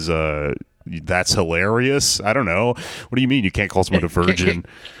 because that's hilarious. I don't know. What do you mean you can't call someone a virgin?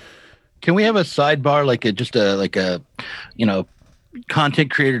 Can we have a sidebar,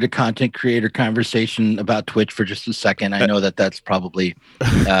 content creator to content creator conversation about Twitch for just a second. I know that that's probably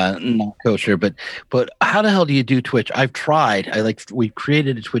not kosher, but how the hell do you do Twitch? I've tried. We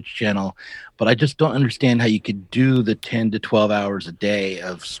created a Twitch channel, but I just don't understand how you could do the 10 to 12 hours a day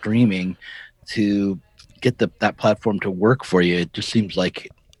of streaming to get that platform to work for you. It just seems like,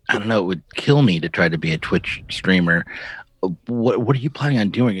 I don't know, it would kill me to try to be a Twitch streamer. What are you planning on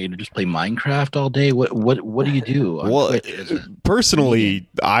doing? Are you gonna just play Minecraft all day? What do you do? Well, personally,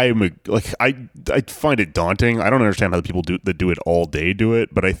 I find it daunting. I don't understand how the people that do it all day do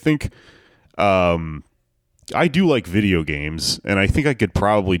it, but I think I do like video games, and I think I could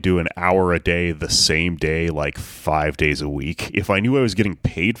probably do an hour a day the same day, like 5 days a week, if I knew I was getting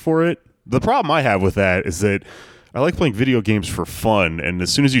paid for it. The problem I have with that is that I like playing video games for fun, and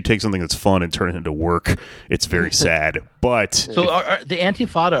as soon as you take something that's fun and turn it into work, it's very sad. But so, are the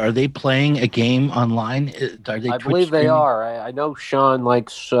Antifada, are they playing a game online? Are they? I believe they are. I know Sean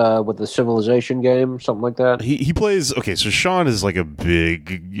likes with the Civilization game, something like that. He plays. Okay, so Sean is like a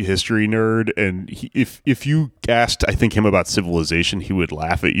big history nerd, and if you asked, I think, him about Civilization, he would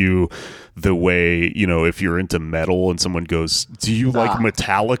laugh at you the way, if you're into metal and someone goes, "Do you like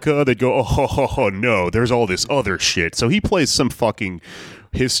Metallica?" They'd go, "Oh, no, there's all this other shit." So he plays some fucking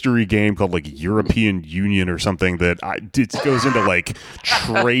history game called like European Union or something that it goes into like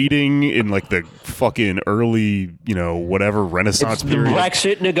trading in like the fucking early, whatever Renaissance period.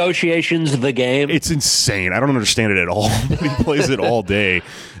 Brexit negotiations, the game. It's insane. I don't understand it at all. But he plays it all day,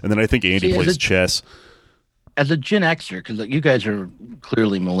 and then I think Andy plays chess. As a Gen Xer, because you guys are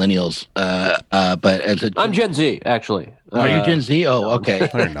clearly millennials, but I'm Gen Z, actually. Are you Gen Z? Oh, okay.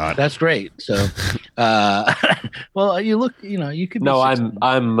 You're not. That's great. So, well, you look, you could. No, I'm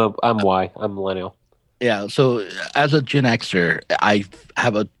Y. I'm millennial. Yeah. So, as a Gen Xer, I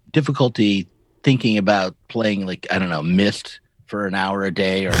have a difficulty thinking about playing, like, I don't know, Myst for an hour a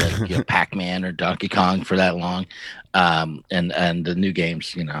day, or like Pac-Man or Donkey Kong for that long. And the new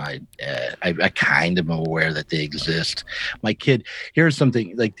games, I kind of am aware that they exist. My kid, here's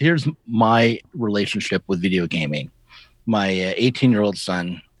my relationship with video gaming. My 18-year-old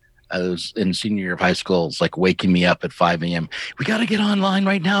son, who's in senior year of high school, is like waking me up at 5 a.m. We got to get online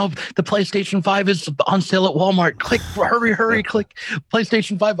right now. The PlayStation 5 is on sale at Walmart. Click, hurry, click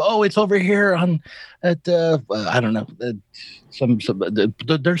PlayStation 5. Oh, it's over here at I don't know.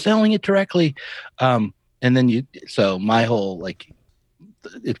 They're selling it directly. And then so my whole,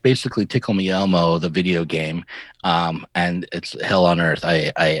 it's basically Tickle Me Elmo, the video game, and it's hell on earth.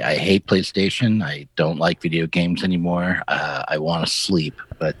 I hate PlayStation. I don't like video games anymore. I want to sleep,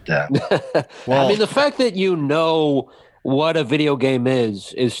 but well, I mean, the fact that what a video game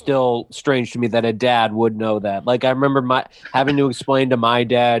is still strange to me, that a dad would know that. Like, I remember having to explain to my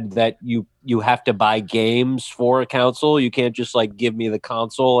dad that you have to buy games for a console. You can't just give me the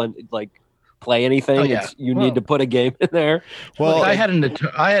console and play anything. Oh, yeah. You need to put a game in there. Well, I had an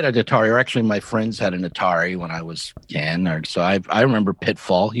Atari, or actually my friends had an Atari when I was 10, or so. I remember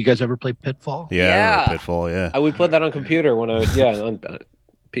Pitfall. You guys ever play Pitfall? Yeah. Pitfall. Yeah, I would play that on computer when I was on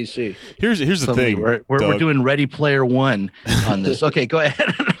PC. Here's the thing. We're doing Ready Player One on this. Okay, go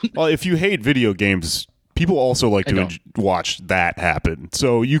ahead. Well, if you hate video games, people also like to watch that happen.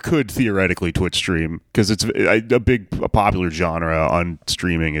 So you could theoretically Twitch stream, because it's a popular genre on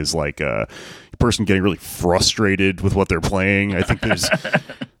streaming is like a person getting really frustrated with what they're playing. I think there's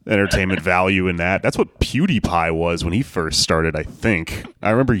entertainment value in that. That's what PewDiePie was when he first started, I think. I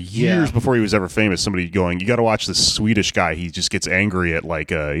remember years before he was ever famous, somebody going, "You got to watch this Swedish guy. He just gets angry at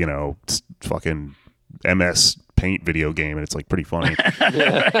fucking MS Paint video game, and it's pretty funny."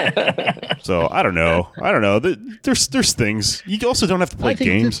 So I don't know. There's things. You also don't have to play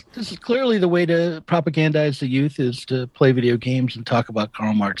games. This is clearly the way to propagandize the youth, is to play video games and talk about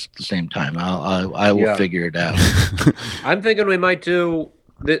Karl Marx at the same time. I will figure it out. I'm thinking we might do.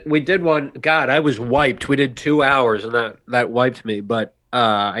 We did one. God, I was wiped. We did 2 hours, and that wiped me. But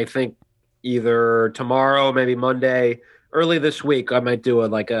I think either tomorrow, maybe Monday, early this week, I might do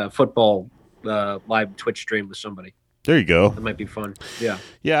a football live Twitch stream with somebody. There you go. That might be fun. Yeah.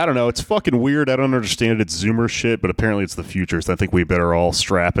 Yeah, I don't know. It's fucking weird. I don't understand it. It's Zoomer shit, but apparently it's the future, so I think we better all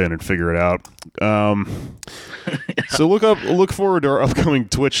strap in and figure it out. So look forward to our upcoming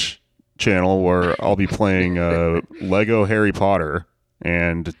Twitch channel, where I'll be playing Lego Harry Potter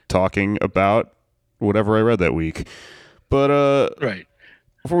and talking about whatever I read that week. But right.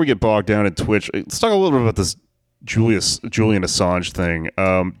 Before we get bogged down in Twitch, let's talk a little bit about this Julian Assange thing.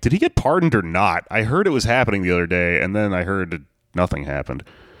 Did he get pardoned or not? I heard it was happening the other day, and then I heard nothing happened.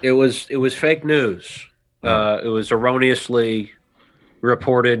 It was fake news. It was erroneously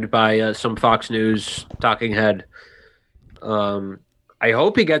reported by some Fox News talking head. I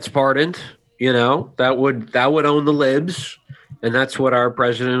hope he gets pardoned. You know, that would own the libs, and that's what our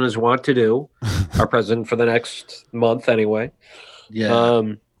president is want to do. Our president for the next month, anyway. Yeah.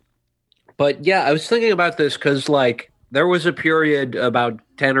 But yeah, I was thinking about this because, like, there was a period about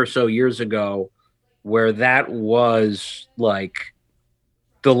 10 or so years ago where that was like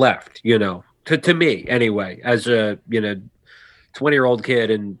the left, you know, to me anyway, as a 20-year-old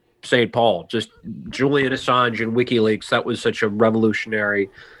kid in St. Paul, just Julian Assange and WikiLeaks. That was such a revolutionary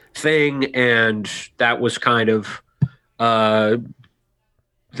thing, and that was kind of the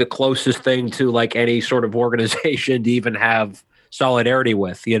closest thing to like any sort of organization to even have solidarity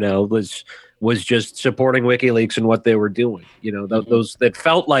with, you know, was just supporting WikiLeaks and what they were doing. You know, those that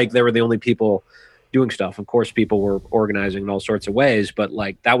felt like they were the only people doing stuff. Of course, people were organizing in all sorts of ways, but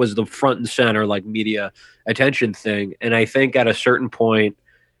like that was the front and center, like media attention thing. And I think at a certain point,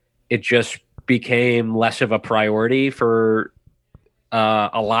 it just became less of a priority for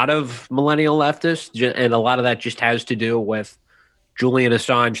a lot of millennial leftists. And a lot of that just has to do with Julian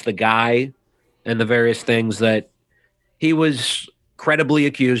Assange, the guy, and the various things that he was credibly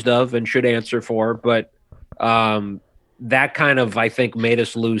accused of and should answer for. But that kind of, I think, made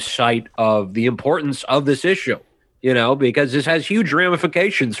us lose sight of the importance of this issue, you know, because this has huge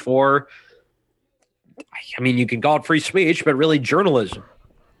ramifications for, I mean, you can call it free speech, but really journalism,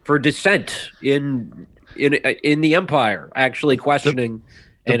 for dissent in the empire, actually questioning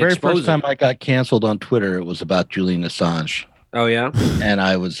the and very exposing. first time I got canceled on Twitter, it was about Julian Assange. Oh, yeah? And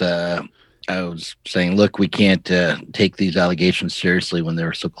I was saying, look, we can't take these allegations seriously when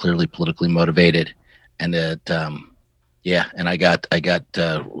they're so clearly politically motivated. And that, and I got I guess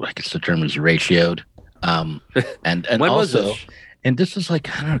the term is ratioed. And When also, was this? and this was like,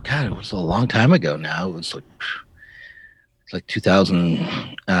 I don't know, God, it was a long time ago now. It was like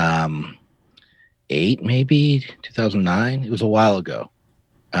 2008, maybe 2009. It was a while ago.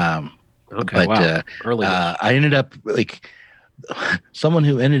 Okay, but wow. Early. I ended up like someone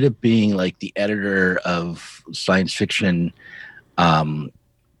who ended up being like the editor of science fiction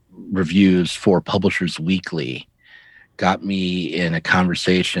reviews for Publishers Weekly got me in a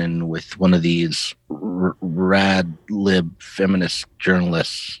conversation with one of these rad lib feminist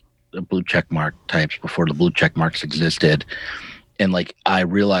journalists, the blue checkmark types, before the blue checkmarks existed. And like, I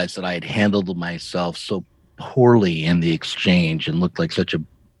realized that I had handled myself so poorly in the exchange and looked like such a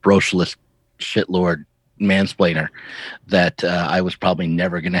brocialist shitlord mansplainer that I was probably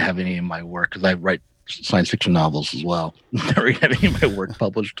never going to have any of my work, because I write science fiction novels as well, never going to have any of my work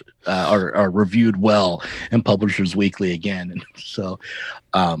published or reviewed well in Publishers Weekly again. And so,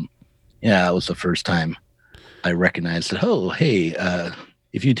 it was the first time I recognized that, oh, hey,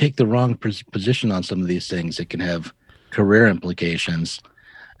 if you take the wrong position on some of these things, it can have career implications.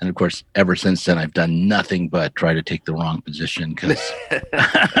 And of course, ever since then, I've done nothing but try to take the wrong position because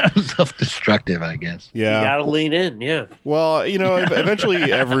I'm self-destructive, I guess. Yeah. You gotta lean in, yeah. Well, you know,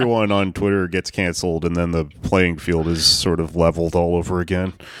 eventually everyone on Twitter gets canceled, and then the playing field is sort of leveled all over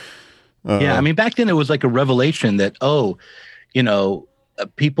again. Yeah, I mean, back then it was like a revelation that,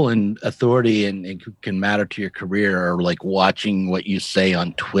 people in authority and can matter to your career are like watching what you say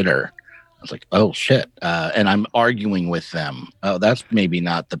on Twitter. I was like, oh, shit. And I'm arguing with them. Oh, that's maybe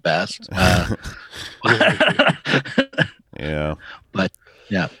not the best. Yeah. But,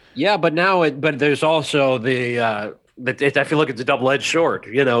 yeah. Yeah, but now, but there's also I feel like it's a double-edged sword.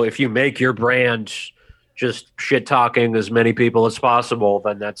 You know, if you make your brand just shit-talking as many people as possible,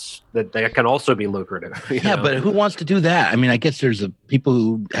 then that can also be lucrative. Yeah, but who wants to do that? I mean, I guess there's people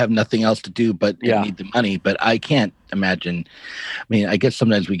who have nothing else to do but need the money. But I can't imagine. I mean, I guess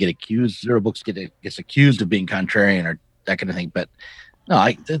sometimes we get accused. Zero Books gets accused of being contrarian or that kind of thing. But no,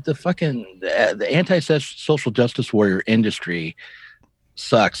 the anti-social justice warrior industry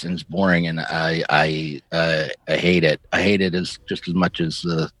sucks and it's boring, and I hate it. I hate it as much as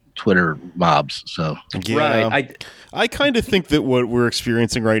the Twitter mobs. So yeah, right. I kind of think that what we're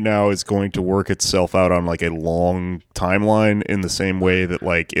experiencing right now is going to work itself out on like a long timeline, in the same way that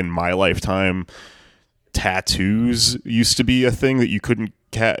like in my lifetime, tattoos used to be a thing that you couldn't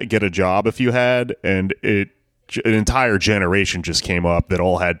get a job if you had, and an entire generation just came up that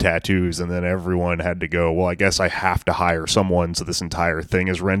all had tattoos, and then everyone had to go, well, I guess I have to hire someone, so this entire thing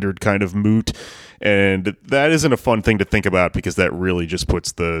is rendered kind of moot. And that isn't a fun thing to think about, because that really just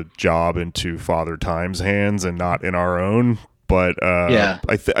puts the job into Father Time's hands and not in our own. But yeah,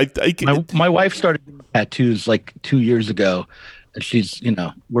 my wife started tattoos like 2 years ago. She's,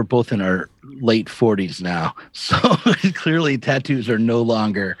 we're both in our late 40s now, so clearly tattoos are no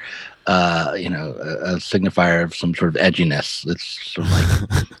longer a signifier of some sort of edginess. It's sort of like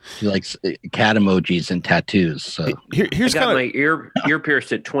he likes cat emojis and tattoos. So here's I got kind my ear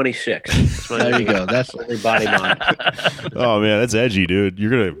pierced at 26. there you go. That's only body mod. Oh man, that's edgy, dude. You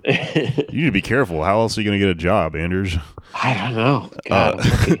need to be careful. How else are you gonna get a job, Anders? I don't know. God, I'm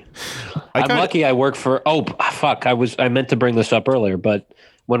lucky. I'm lucky I work for. Oh fuck! I meant to bring this up earlier, but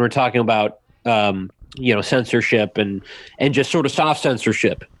when we're talking about censorship and just sort of soft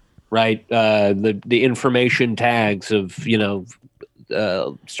censorship, right? The information tags of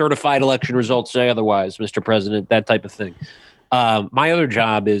certified election results say otherwise, Mr. President, that type of thing. My other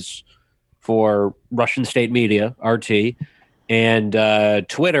job is for Russian state media, RT, and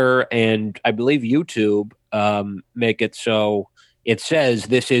Twitter, and I believe YouTube make it so it says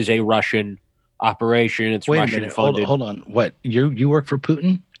this is a Russian operation. It's Russian funded. Hold on. What you work for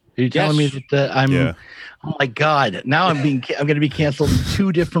Putin? Are you telling me that I'm? Yeah. Oh my God! Now I'm going to be canceled in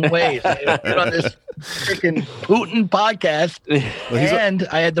 2 different ways. I get on this freaking Putin podcast, and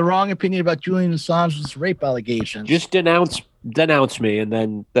I had the wrong opinion about Julian Assange's rape allegations. Just denounce me, and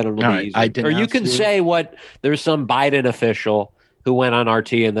then it'll be easy. Or you can say what there's some Biden official who went on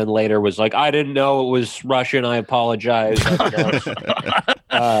RT and then later was like, I didn't know it was Russian. I apologize.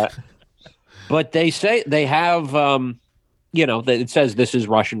 But they say they have, it says this is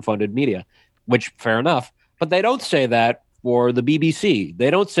Russian funded media, which fair enough. But they don't say that for the BBC. They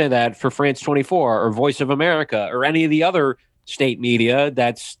don't say that for France 24 or Voice of America or any of the other state media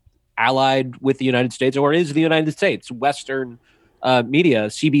that's allied with the United States or is the United States. Western media,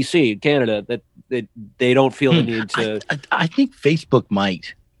 CBC, Canada, that they don't feel the need to. I think Facebook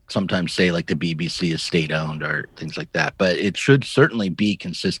might sometimes say like the BBC is state owned or things like that, but it should certainly be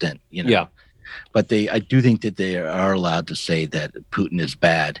consistent. Yeah. But I do think that they are allowed to say that Putin is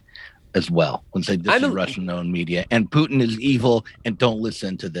bad as well. When say this is Russian-owned media and Putin is evil and don't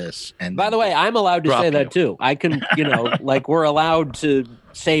listen to this. And by the way, I'm allowed to say that too. I can, like we're allowed to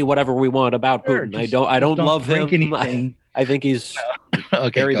say whatever we want about Putin. I don't love him. I think he's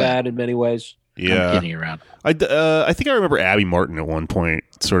very bad in many ways. Yeah, I'm kidding around. I think I remember Abby Martin at one point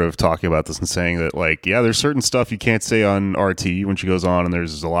sort of talking about this and saying that, like, yeah, there's certain stuff you can't say on RT when she goes on, and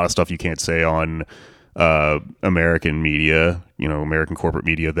there's a lot of stuff you can't say on American media, American corporate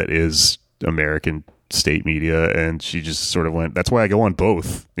media that is American state media. And she just sort of went, that's why I go on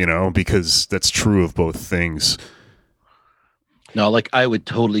both, because that's true of both things. No, like I would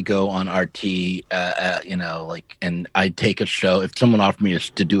totally go on RT, and I'd take a show. If someone offered me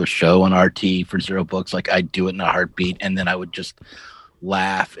to do a show on RT for $0 bucks, like I'd do it in a heartbeat. And then I would just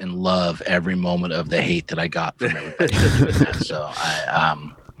laugh and love every moment of the hate that I got from everybody. So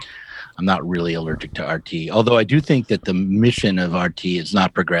I'm not really allergic to RT, although I do think that the mission of RT is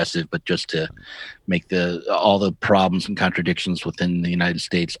not progressive, but just to make all the problems and contradictions within the United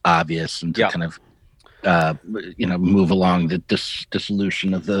States obvious and to kind of move along the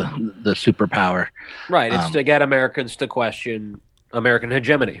dissolution of the superpower. Right. It's to get Americans to question American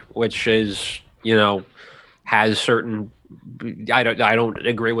hegemony, which is, has certain. I don't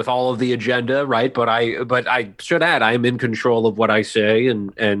agree with all of the agenda, right? But I should add I'm in control of what I say,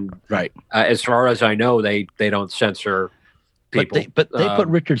 and right. As far as I know, they don't censor people. But they put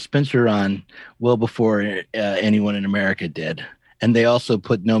Richard Spencer on well before anyone in America did. And they also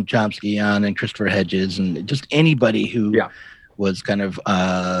put Noam Chomsky on and Christopher Hedges and just anybody who was kind of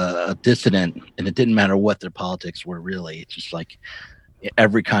a dissident. And it didn't matter what their politics were, really. It's just like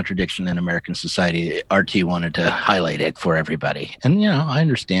every contradiction in American society, RT wanted to highlight it for everybody. And, I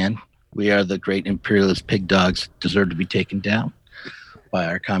understand. We are the great imperialist pig dogs, deserve to be taken down by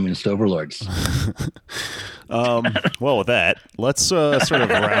our communist overlords. Well, with that, let's sort of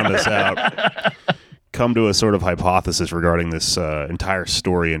round us out. Come to a sort of hypothesis regarding this entire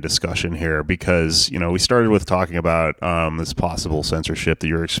story and discussion here, because we started with talking about this possible censorship that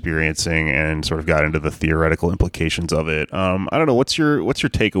you're experiencing and sort of got into the theoretical implications of it. I don't know, what's your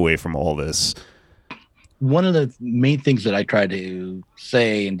takeaway from all this? One of the main things that I try to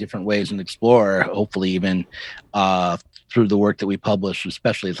say in different ways and explore, hopefully even through the work that we publish,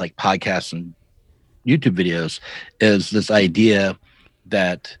 especially as like podcasts and YouTube videos, is this idea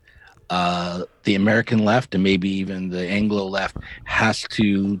that the American left and maybe even the Anglo left has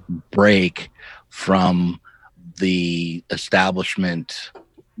to break from the establishment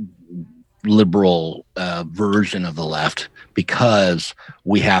liberal version of the left, because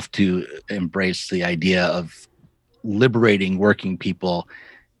we have to embrace the idea of liberating working people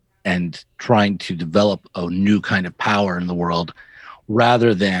and trying to develop a new kind of power in the world,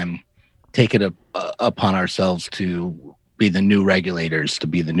 rather than take it upon ourselves to be the new regulators, to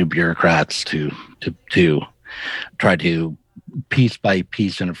be the new bureaucrats, to try to piece by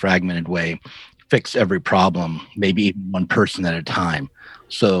piece in a fragmented way fix every problem, maybe even one person at a time.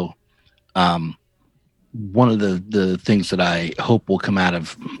 So one of the things that I hope will come out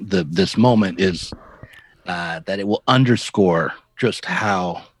of this moment is that it will underscore just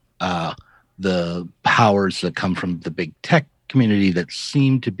how the powers that come from the big tech community that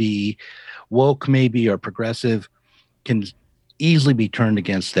seem to be woke maybe or progressive can easily be turned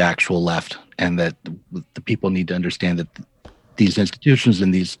against the actual left, and that the people need to understand that these institutions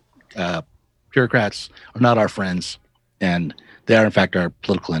and these bureaucrats are not our friends, and they are in fact our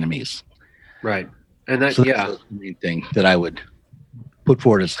political enemies. Right. And that, so that's the main thing that I would put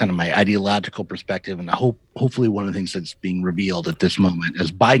forward as kind of my ideological perspective. And hopefully one of the things that's being revealed at this moment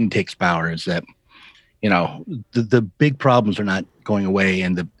as Biden takes power is that, the big problems are not going away,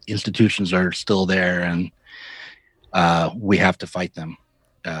 and the institutions are still there, and we have to fight them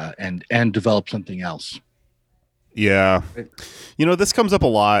and develop something else. Yeah. This comes up a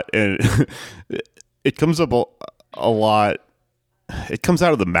lot, and it comes up a lot. It comes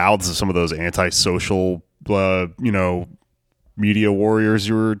out of the mouths of some of those antisocial, media warriors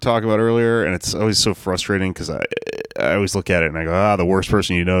you were talking about earlier. And it's always so frustrating because I always look at it and I go, the worst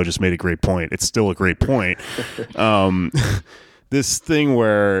person just made a great point. It's still a great point. This thing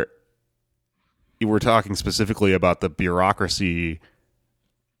where you were talking specifically about the bureaucracy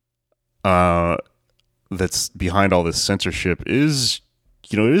that's behind all this censorship is,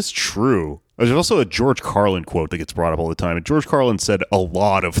 it is true. There's also a George Carlin quote that gets brought up all the time. And George Carlin said a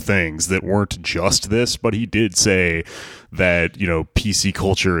lot of things that weren't just this, but he did say that, PC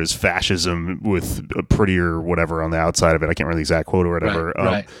culture is fascism with a prettier whatever on the outside of it. I can't remember the exact quote or whatever.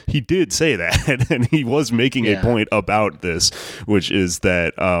 Right. He did say that, and he was making a point about this, which is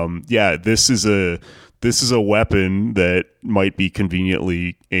that, this is a weapon that might be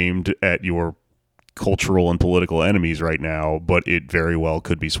conveniently aimed at your cultural and political enemies right now, but it very well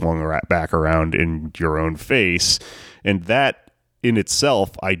could be swung back around in your own face. And that in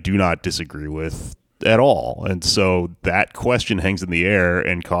itself, I do not disagree with at all. And so that question hangs in the air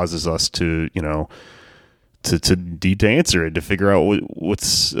and causes us to, to need to answer it, to figure out what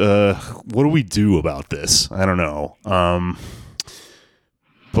do we do about this? I don't know.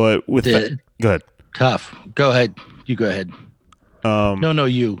 But with that, go ahead. Tough. Go ahead. You go ahead. No,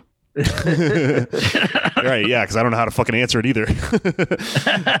 you. Right, yeah, because I don't know how to fucking answer it either.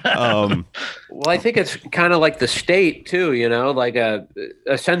 Well, I think it's kind of like the state too, like a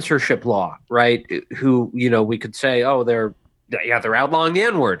censorship law, right? Who, we could say, they're outlawing the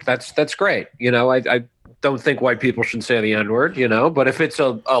N-word. That's great. I don't think white people should say the N-word, but if it's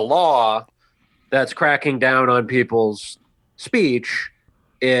a law that's cracking down on people's speech,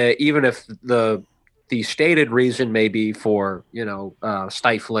 even if the stated reason may be for,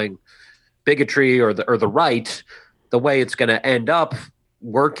 stifling bigotry or the right, the way it's going to end up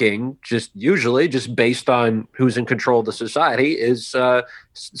working, usually based on who's in control of the society, is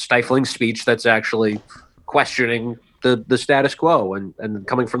stifling speech that's actually questioning the status quo and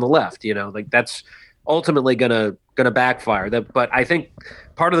coming from the left. That's ultimately gonna backfire. But I think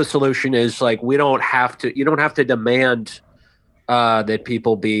part of the solution is you don't have to demand that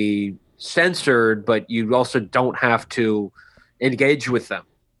people be censored, but you also don't have to engage with them.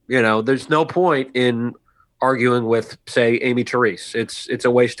 There's no point in arguing with, say, Amy Therese. It's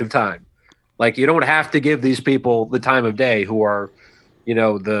a waste of time. You don't have to give these people the time of day who are,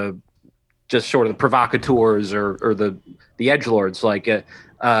 the just sort of the provocateurs or the edgelords.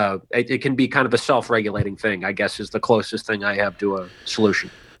 It can be kind of a self-regulating thing, I guess, is the closest thing I have to a solution.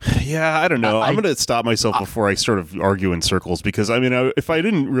 Yeah, I don't know. I'm going to stop myself before I sort of argue in circles, because if I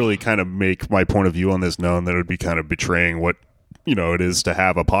didn't really kind of make my point of view on this known, that it would be kind of betraying what it is to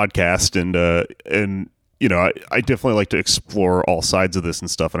have a podcast, and I definitely like to explore all sides of this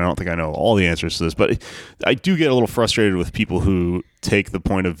and stuff, and I don't think I know all the answers to this, but I do get a little frustrated with people who take the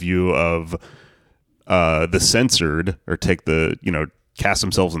point of view of the censored, or take the cast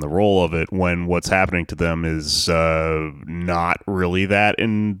themselves in the role of it, when what's happening to them is not really that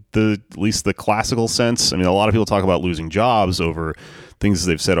in at least the classical sense. I mean, a lot of people talk about losing jobs over things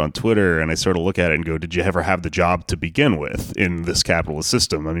they've said on Twitter, and I sort of look at it and go, did you ever have the job to begin with in this capitalist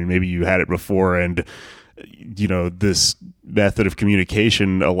system? I mean, maybe you had it before, and this method of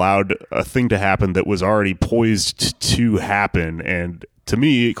communication allowed a thing to happen that was already poised to happen, and to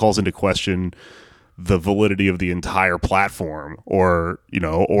me it calls into question the validity of the entire platform, or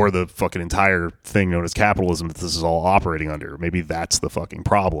the fucking entire thing known as capitalism that this is all operating under. Maybe that's the fucking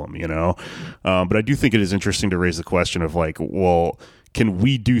problem, but I do think it is interesting to raise the question of well, can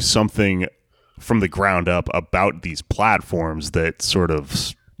we do something from the ground up about these platforms that sort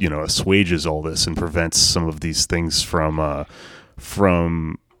of, you know, assuages all this and prevents some of these things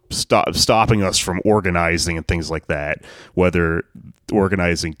from stopping us from organizing and things like that, whether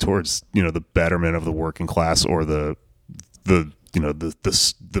organizing towards, you know, the betterment of the working class or the you know,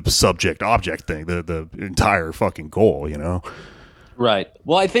 the subject object thing, the entire fucking goal, you know? Right.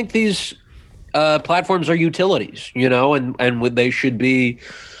 Well, I think these platforms are utilities, you know, and they should be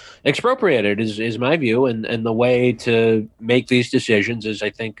expropriated is my view. And the way to make these decisions is,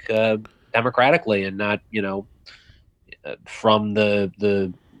 I think, democratically and not, you know, from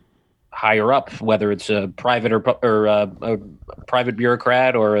the higher up, whether it's a private or a private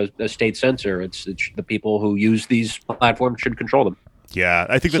bureaucrat or a state censor. It's the people who use these platforms should control them. Yeah,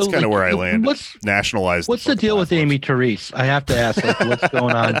 I think that's kind of where I land. Nationalize. What's the deal with Amy Therese? I have to ask, like, what's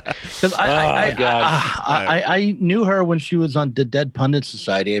going on? Because I knew her when she was on the Dead Pundit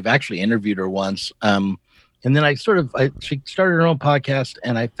Society. I've actually interviewed her once, and then she started her own podcast,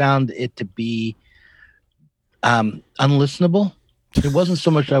 and I found it to be unlistenable. It wasn't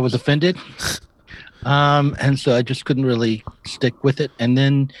so much I was offended, and so I just couldn't really stick with it. And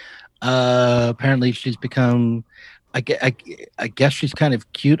then apparently she's become, I guess she's kind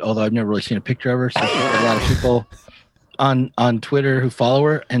of cute, although I've never really seen a picture of her. So she's got a lot of people on Twitter who follow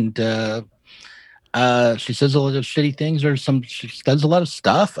her, and she says a lot of shitty things, or she does a lot of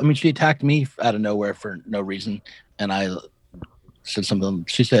stuff. I mean, she attacked me out of nowhere for no reason, and I said something.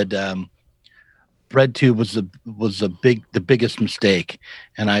 She said BreadTube was the biggest mistake,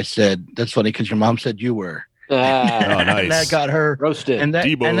 and I said, that's funny because your mom said you were. Nice. And that got her roasted, and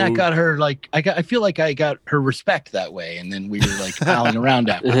that got her, like, I feel like I got her respect that way, and then we were like palling around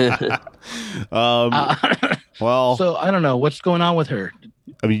after. Well, so I don't know what's going on with her.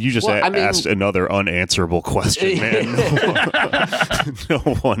 I mean, you just asked another unanswerable question, man. No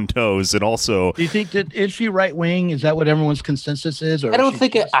one knows. And also, do you think that is she right wing? Is that what everyone's consensus is? Or I don't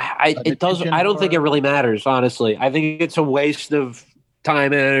think it doesn't. I don't think it really matters. Honestly, I think it's a waste of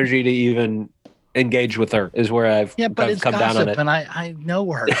time and energy to even engage with her. Is where I've come down on it. And I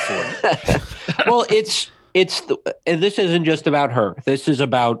know her for it. Well, and this isn't just about her. This is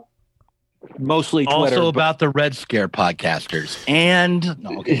about mostly Twitter. Also about the Red Scare podcasters. And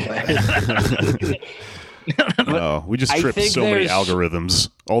no, okay. No, we just tripped so many algorithms.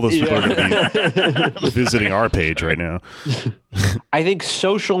 All those people are going to be visiting our page right now. I think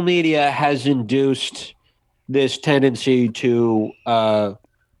social media has induced this tendency to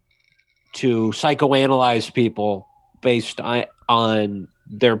psychoanalyze people based on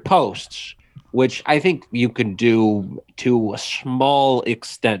their posts, which I think you can do to a small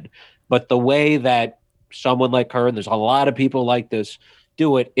extent. But the way that someone like her, and there's a lot of people like this,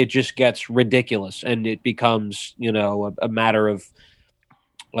 do it, it just gets ridiculous, and it becomes, you know, a matter of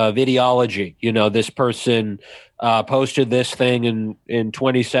ideology. You know, this person posted this thing in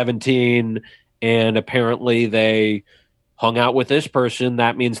 2017, and apparently they hung out with this person.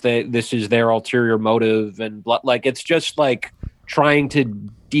 That means that this is their ulterior motive, and like it's just like trying to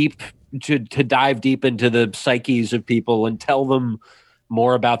dive deep into the psyches of people and tell them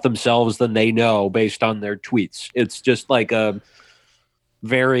more about themselves than they know based on their tweets. It's just like a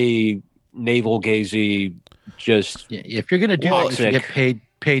very navel-gazy, just if you're going to do it, you should get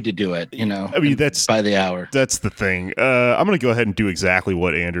paid to do it, you know. I mean, that's by the hour. That's the thing. I'm going to go ahead and do exactly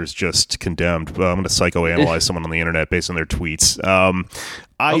what Anders just condemned. I'm going to psychoanalyze someone on the internet based on their tweets.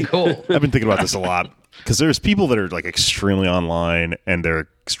 Cool. I've been thinking about this a lot. Because there's people that are like extremely online and they're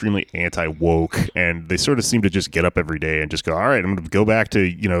extremely anti-woke, and they sort of seem to just get up every day and just go, all right, I'm going to go back to,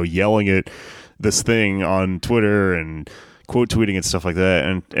 you know, yelling at this thing on Twitter and quote tweeting and stuff like that.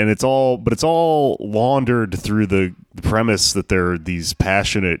 And it's all laundered through the premise that they're these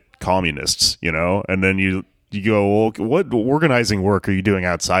passionate communists, you know, and then you go, well, what organizing work are you doing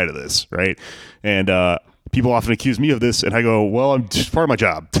outside of this? Right. And, people often accuse me of this, and I go, well, I'm just part of my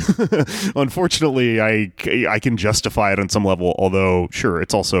job. Unfortunately, I can justify it on some level, although, sure,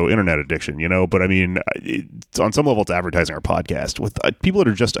 it's also internet addiction, you know? But, I mean, on some level, it's advertising our podcast. With people that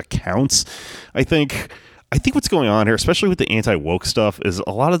are just accounts, I think what's going on here, especially with the anti-woke stuff, is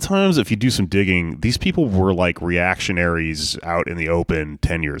a lot of times, if you do some digging, these people were like reactionaries out in the open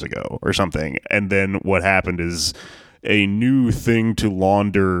 10 years ago or something. And then what happened is a new thing to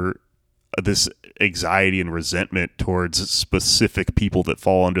launder this anxiety and resentment towards specific people that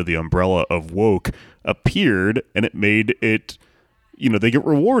fall under the umbrella of woke appeared, and it made it, you know, they get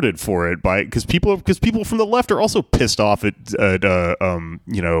rewarded for it because people from the left are also pissed off at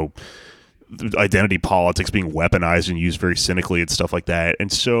you know, identity politics being weaponized and used very cynically and stuff like that.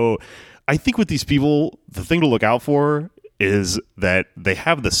 And so I think with these people, the thing to look out for is that they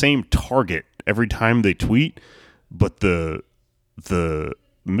have the same target every time they tweet, but the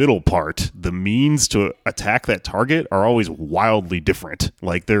middle part, the means to attack that target, are always wildly different.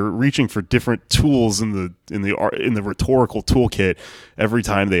 Like they're reaching for different tools in the rhetorical toolkit every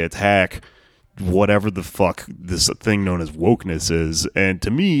time they attack whatever the fuck this thing known as wokeness is. And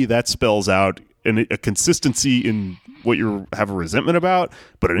to me, that spells out a consistency in what you have a resentment about,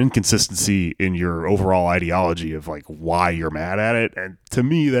 but an inconsistency in your overall ideology of like why you're mad at it. And to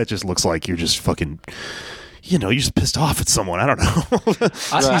me, that just looks like you're just fucking, you're just pissed off at someone. I don't know.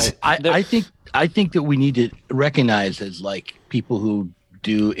 I think that we need to recognize as like people who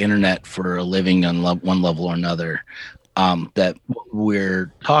do internet for a living on one level or another, that what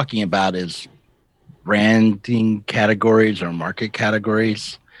we're talking about is branding categories or market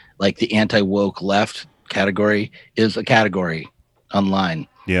categories. Like the anti-woke left category is a category online.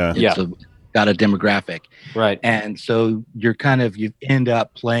 Yeah. Got a demographic. Right. And so you end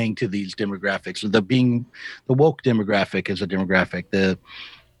up playing to these demographics. So the woke demographic is a demographic, the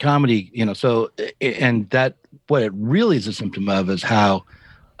comedy, and that what it really is a symptom of is how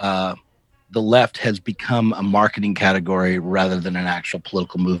the left has become a marketing category rather than an actual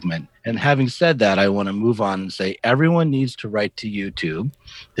political movement. And having said that, I want to move on and say everyone needs to write to YouTube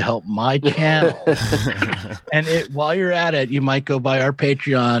to help my channel. And while you're at it, you might go by our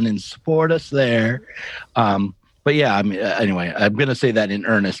Patreon and support us there. But yeah, I mean, anyway, I'm going to say that in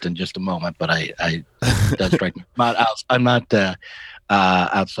earnest in just a moment. But it does strike me. I'm not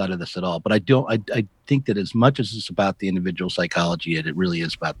outside of this at all. But I think that as much as it's about the individual psychology, it really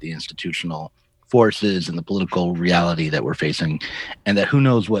is about the institutional forces and the political reality that we're facing, and that who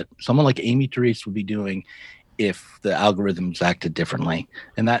knows what someone like Amy Therese would be doing if the algorithms acted differently,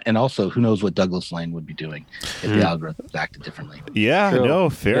 and also who knows what Douglas Lane would be doing if the algorithms acted differently. Yeah, True. no,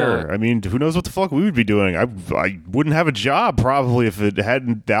 fair. Yeah. I mean, who knows what the fuck we would be doing? I wouldn't have a job probably if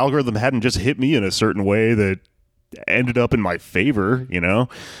the algorithm hadn't just hit me in a certain way that ended up in my favor.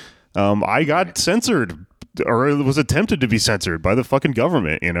 I got censored, or it was attempted to be censored by the fucking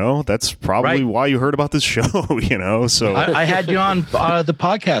government. That's probably why you heard about this show. So I had you on the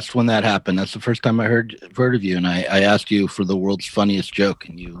podcast when that happened. That's the first time I heard of you, and I asked you for the world's funniest joke,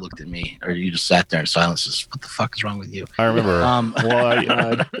 and you looked at me, or you just sat there in silence. Says, "What the fuck is wrong with you?" I remember.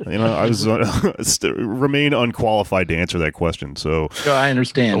 I was remain unqualified to answer that question. So I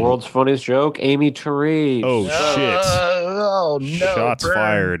understand. The world's funniest joke, Amy Therese. Oh shit! Oh no! Shots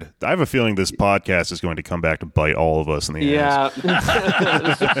fired. I have a feeling this podcast is going to come back to bite all of us in the ass. Yeah,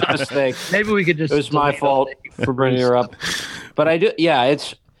 this is a mistake. Maybe we could just. It was my fault for bringing her up, but I do. Yeah,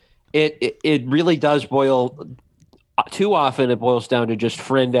 it really does boil. Too often, it boils down to just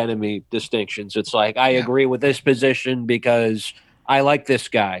friend-enemy distinctions. It's like I agree with this position because I like this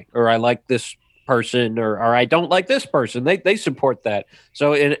guy, or I like this person, or I don't like this person. They support that.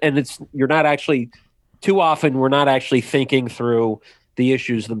 So and it's you're not actually. Too often, we're not actually thinking through the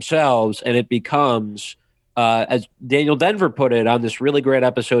issues themselves, and it becomes, as Daniel Denver put it on this really great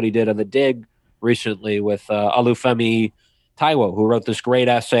episode he did on The Dig recently with Olufemi Taiwo, who wrote this great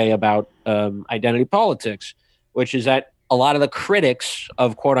essay about identity politics, which is that a lot of the critics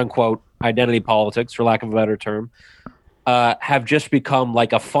of quote-unquote identity politics, for lack of a better term, have just become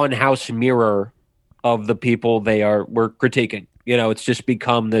like a funhouse mirror of the people we're critiquing. It's just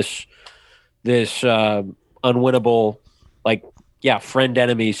become this unwinnable, friend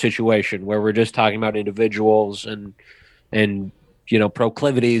enemy situation where we're just talking about individuals and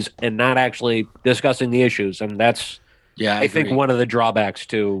proclivities and not actually discussing the issues. And that's I think one of the drawbacks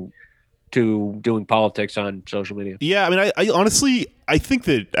to doing politics on social media. Yeah, I mean, I honestly think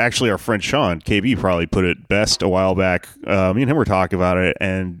that actually our friend Sean KB probably put it best a while back. Me and him were talking about it,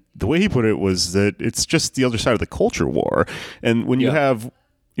 and the way he put it was that it's just the other side of the culture war. And when you have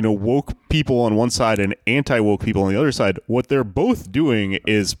woke people on one side and anti-woke people on the other side, what they're both doing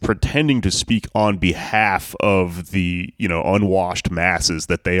is pretending to speak on behalf of the, unwashed masses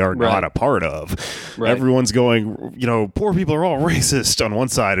that they are not a part of. Right. Everyone's going, poor people are all racist on one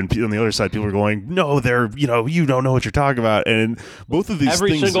side, and on the other side, people are going, no, they're, you don't know what you're talking about. And both of these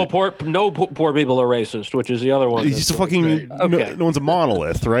things... poor people are racist, which is the other one. It's just fucking... No one's a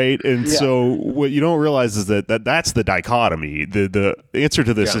monolith, right? And so what you don't realize is that's the dichotomy. The answer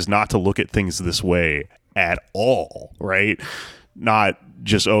to this is not to look at things this way at all, right? Not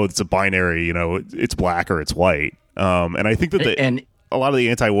just, it's a binary, it's black or it's white. And I think that a lot of the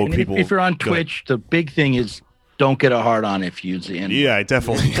anti-woke people... If you're on Twitch, the big thing is don't get a hard on if you use the N-word. Yeah,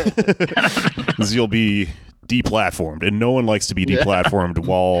 definitely. Because you'll be deplatformed, and no one likes to be deplatformed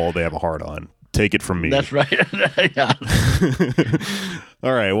while they have a hard on. Take it from me. That's right.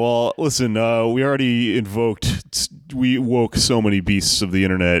 All right. Well, listen, we already invoked we woke so many beasts of the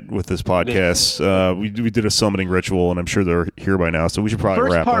internet with this podcast. We did a summoning ritual, and I'm sure they're here by now. So we should probably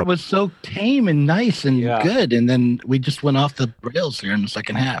First wrap part up. was so tame and nice and good, and then we just went off the rails here in the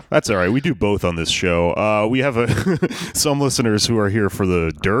second half. That's all right. We do both on this show. We have some listeners who are here for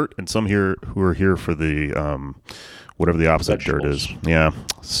the dirt, and some here who are here for the whatever the opposite of dirt is. Yeah.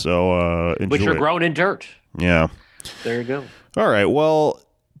 So enjoy. Which are grown in dirt. Yeah. There you go. All right. Well,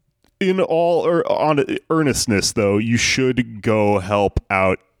 in all on earnestness, though, you should go help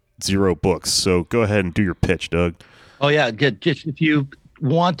out Zero Books. So go ahead and do your pitch, Doug. Oh yeah, good. Just if you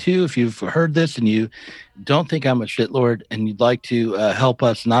want to, if you've heard this and you don't think I'm a shitlord and you'd like to help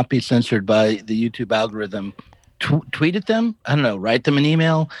us not be censored by the YouTube algorithm, tweet at them. I don't know. Write them an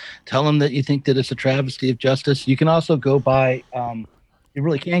email. Tell them that you think that it's a travesty of justice. You can also go by. You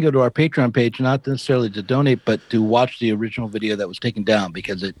really can go to our Patreon page, not necessarily to donate, but to watch the original video that was taken down,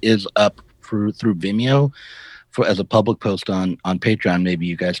 because it is up through Vimeo as a public post on Patreon. Maybe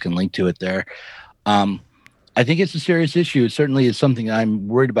you guys can link to it there. I think it's a serious issue. It certainly is something I'm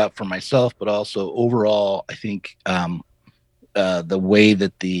worried about for myself, but also overall, I think the way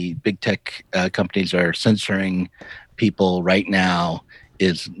that the big tech companies are censoring people right now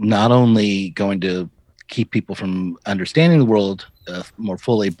is not only going to keep people from understanding the world more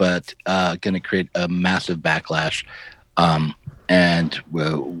fully, but going to create a massive backlash. And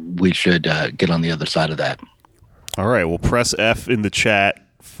we should get on the other side of that. All right. Well, press F in the chat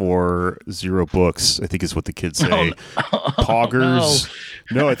for Zero Books, I think is what the kids say. Poggers.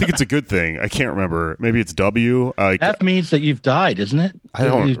 No, I think it's a good thing. I can't remember. Maybe it's W. F means that you've died, isn't it? I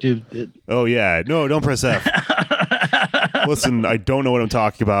don't. Oh, yeah. No, don't press F. Listen, I don't know what I'm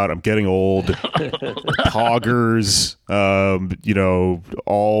talking about. I'm getting old. Poggers.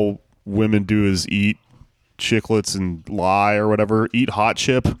 All women do is eat chiclets and lie or whatever. Eat hot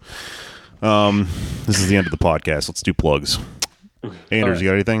chip. This is the end of the podcast. Let's do plugs. Anders, you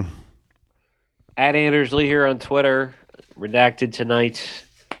got anything? At Anders Lee here on Twitter. Redacted Tonight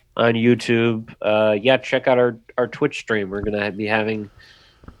on YouTube. Check out our Twitch stream. We're going to be having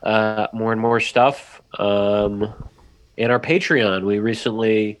more and more stuff. In our Patreon, we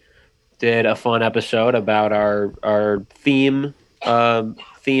recently did a fun episode about our theme. The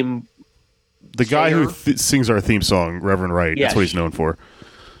guy who sings our theme song, Reverend Wright. Yes. That's what he's known for.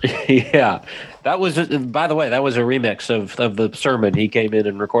 Yeah, that was. By the way, that was a remix of the sermon. He came in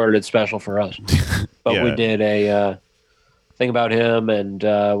and recorded it special for us. But we did a thing about him, and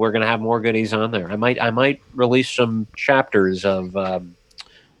we're gonna have more goodies on there. I might release some chapters of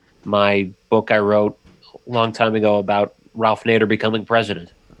my book I wrote a long time ago about Ralph Nader becoming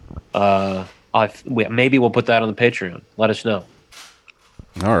president. Maybe we'll put that on the Patreon. Let us know.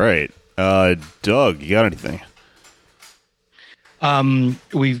 All right, Doug, you got anything?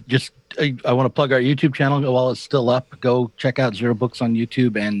 We've just, I want to plug our YouTube channel while it's still up. Go check out Zero Books on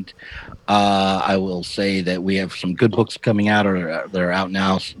YouTube. And I will say that we have some good books coming out, or they're out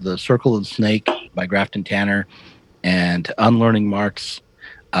now. The Circle of the Snake by Grafton Tanner and Unlearning Marx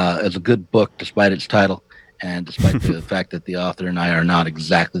is a good book despite its title and despite the fact that the author and I are not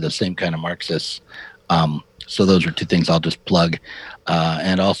exactly the same kind of Marxists. So those are two things I'll just plug.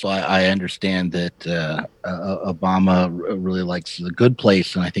 And also, I understand that Obama really likes The Good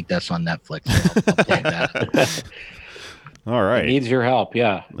Place, and I think that's on Netflix. So I'll plug that. All right. It needs your help,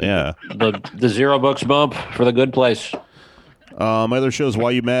 yeah. Yeah. The Zero Books bump for The Good Place. My other show is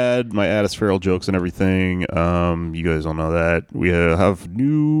Why You Mad, my Addis Farrell jokes and everything. You guys all know that. We have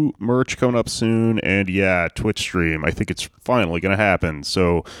new merch coming up soon, and Twitch stream. I think it's finally going to happen.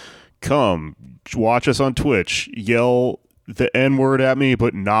 So come watch us on Twitch. Yell the N-word at me,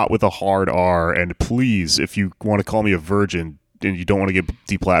 but not with a hard R. And please, if you want to call me a virgin and you don't want to get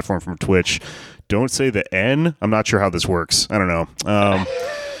deplatformed from Twitch, don't say the N. I'm not sure how this works. I don't know.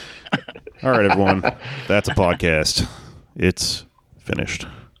 All right, everyone. That's a podcast. It's finished.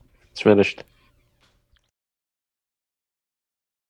 It's finished.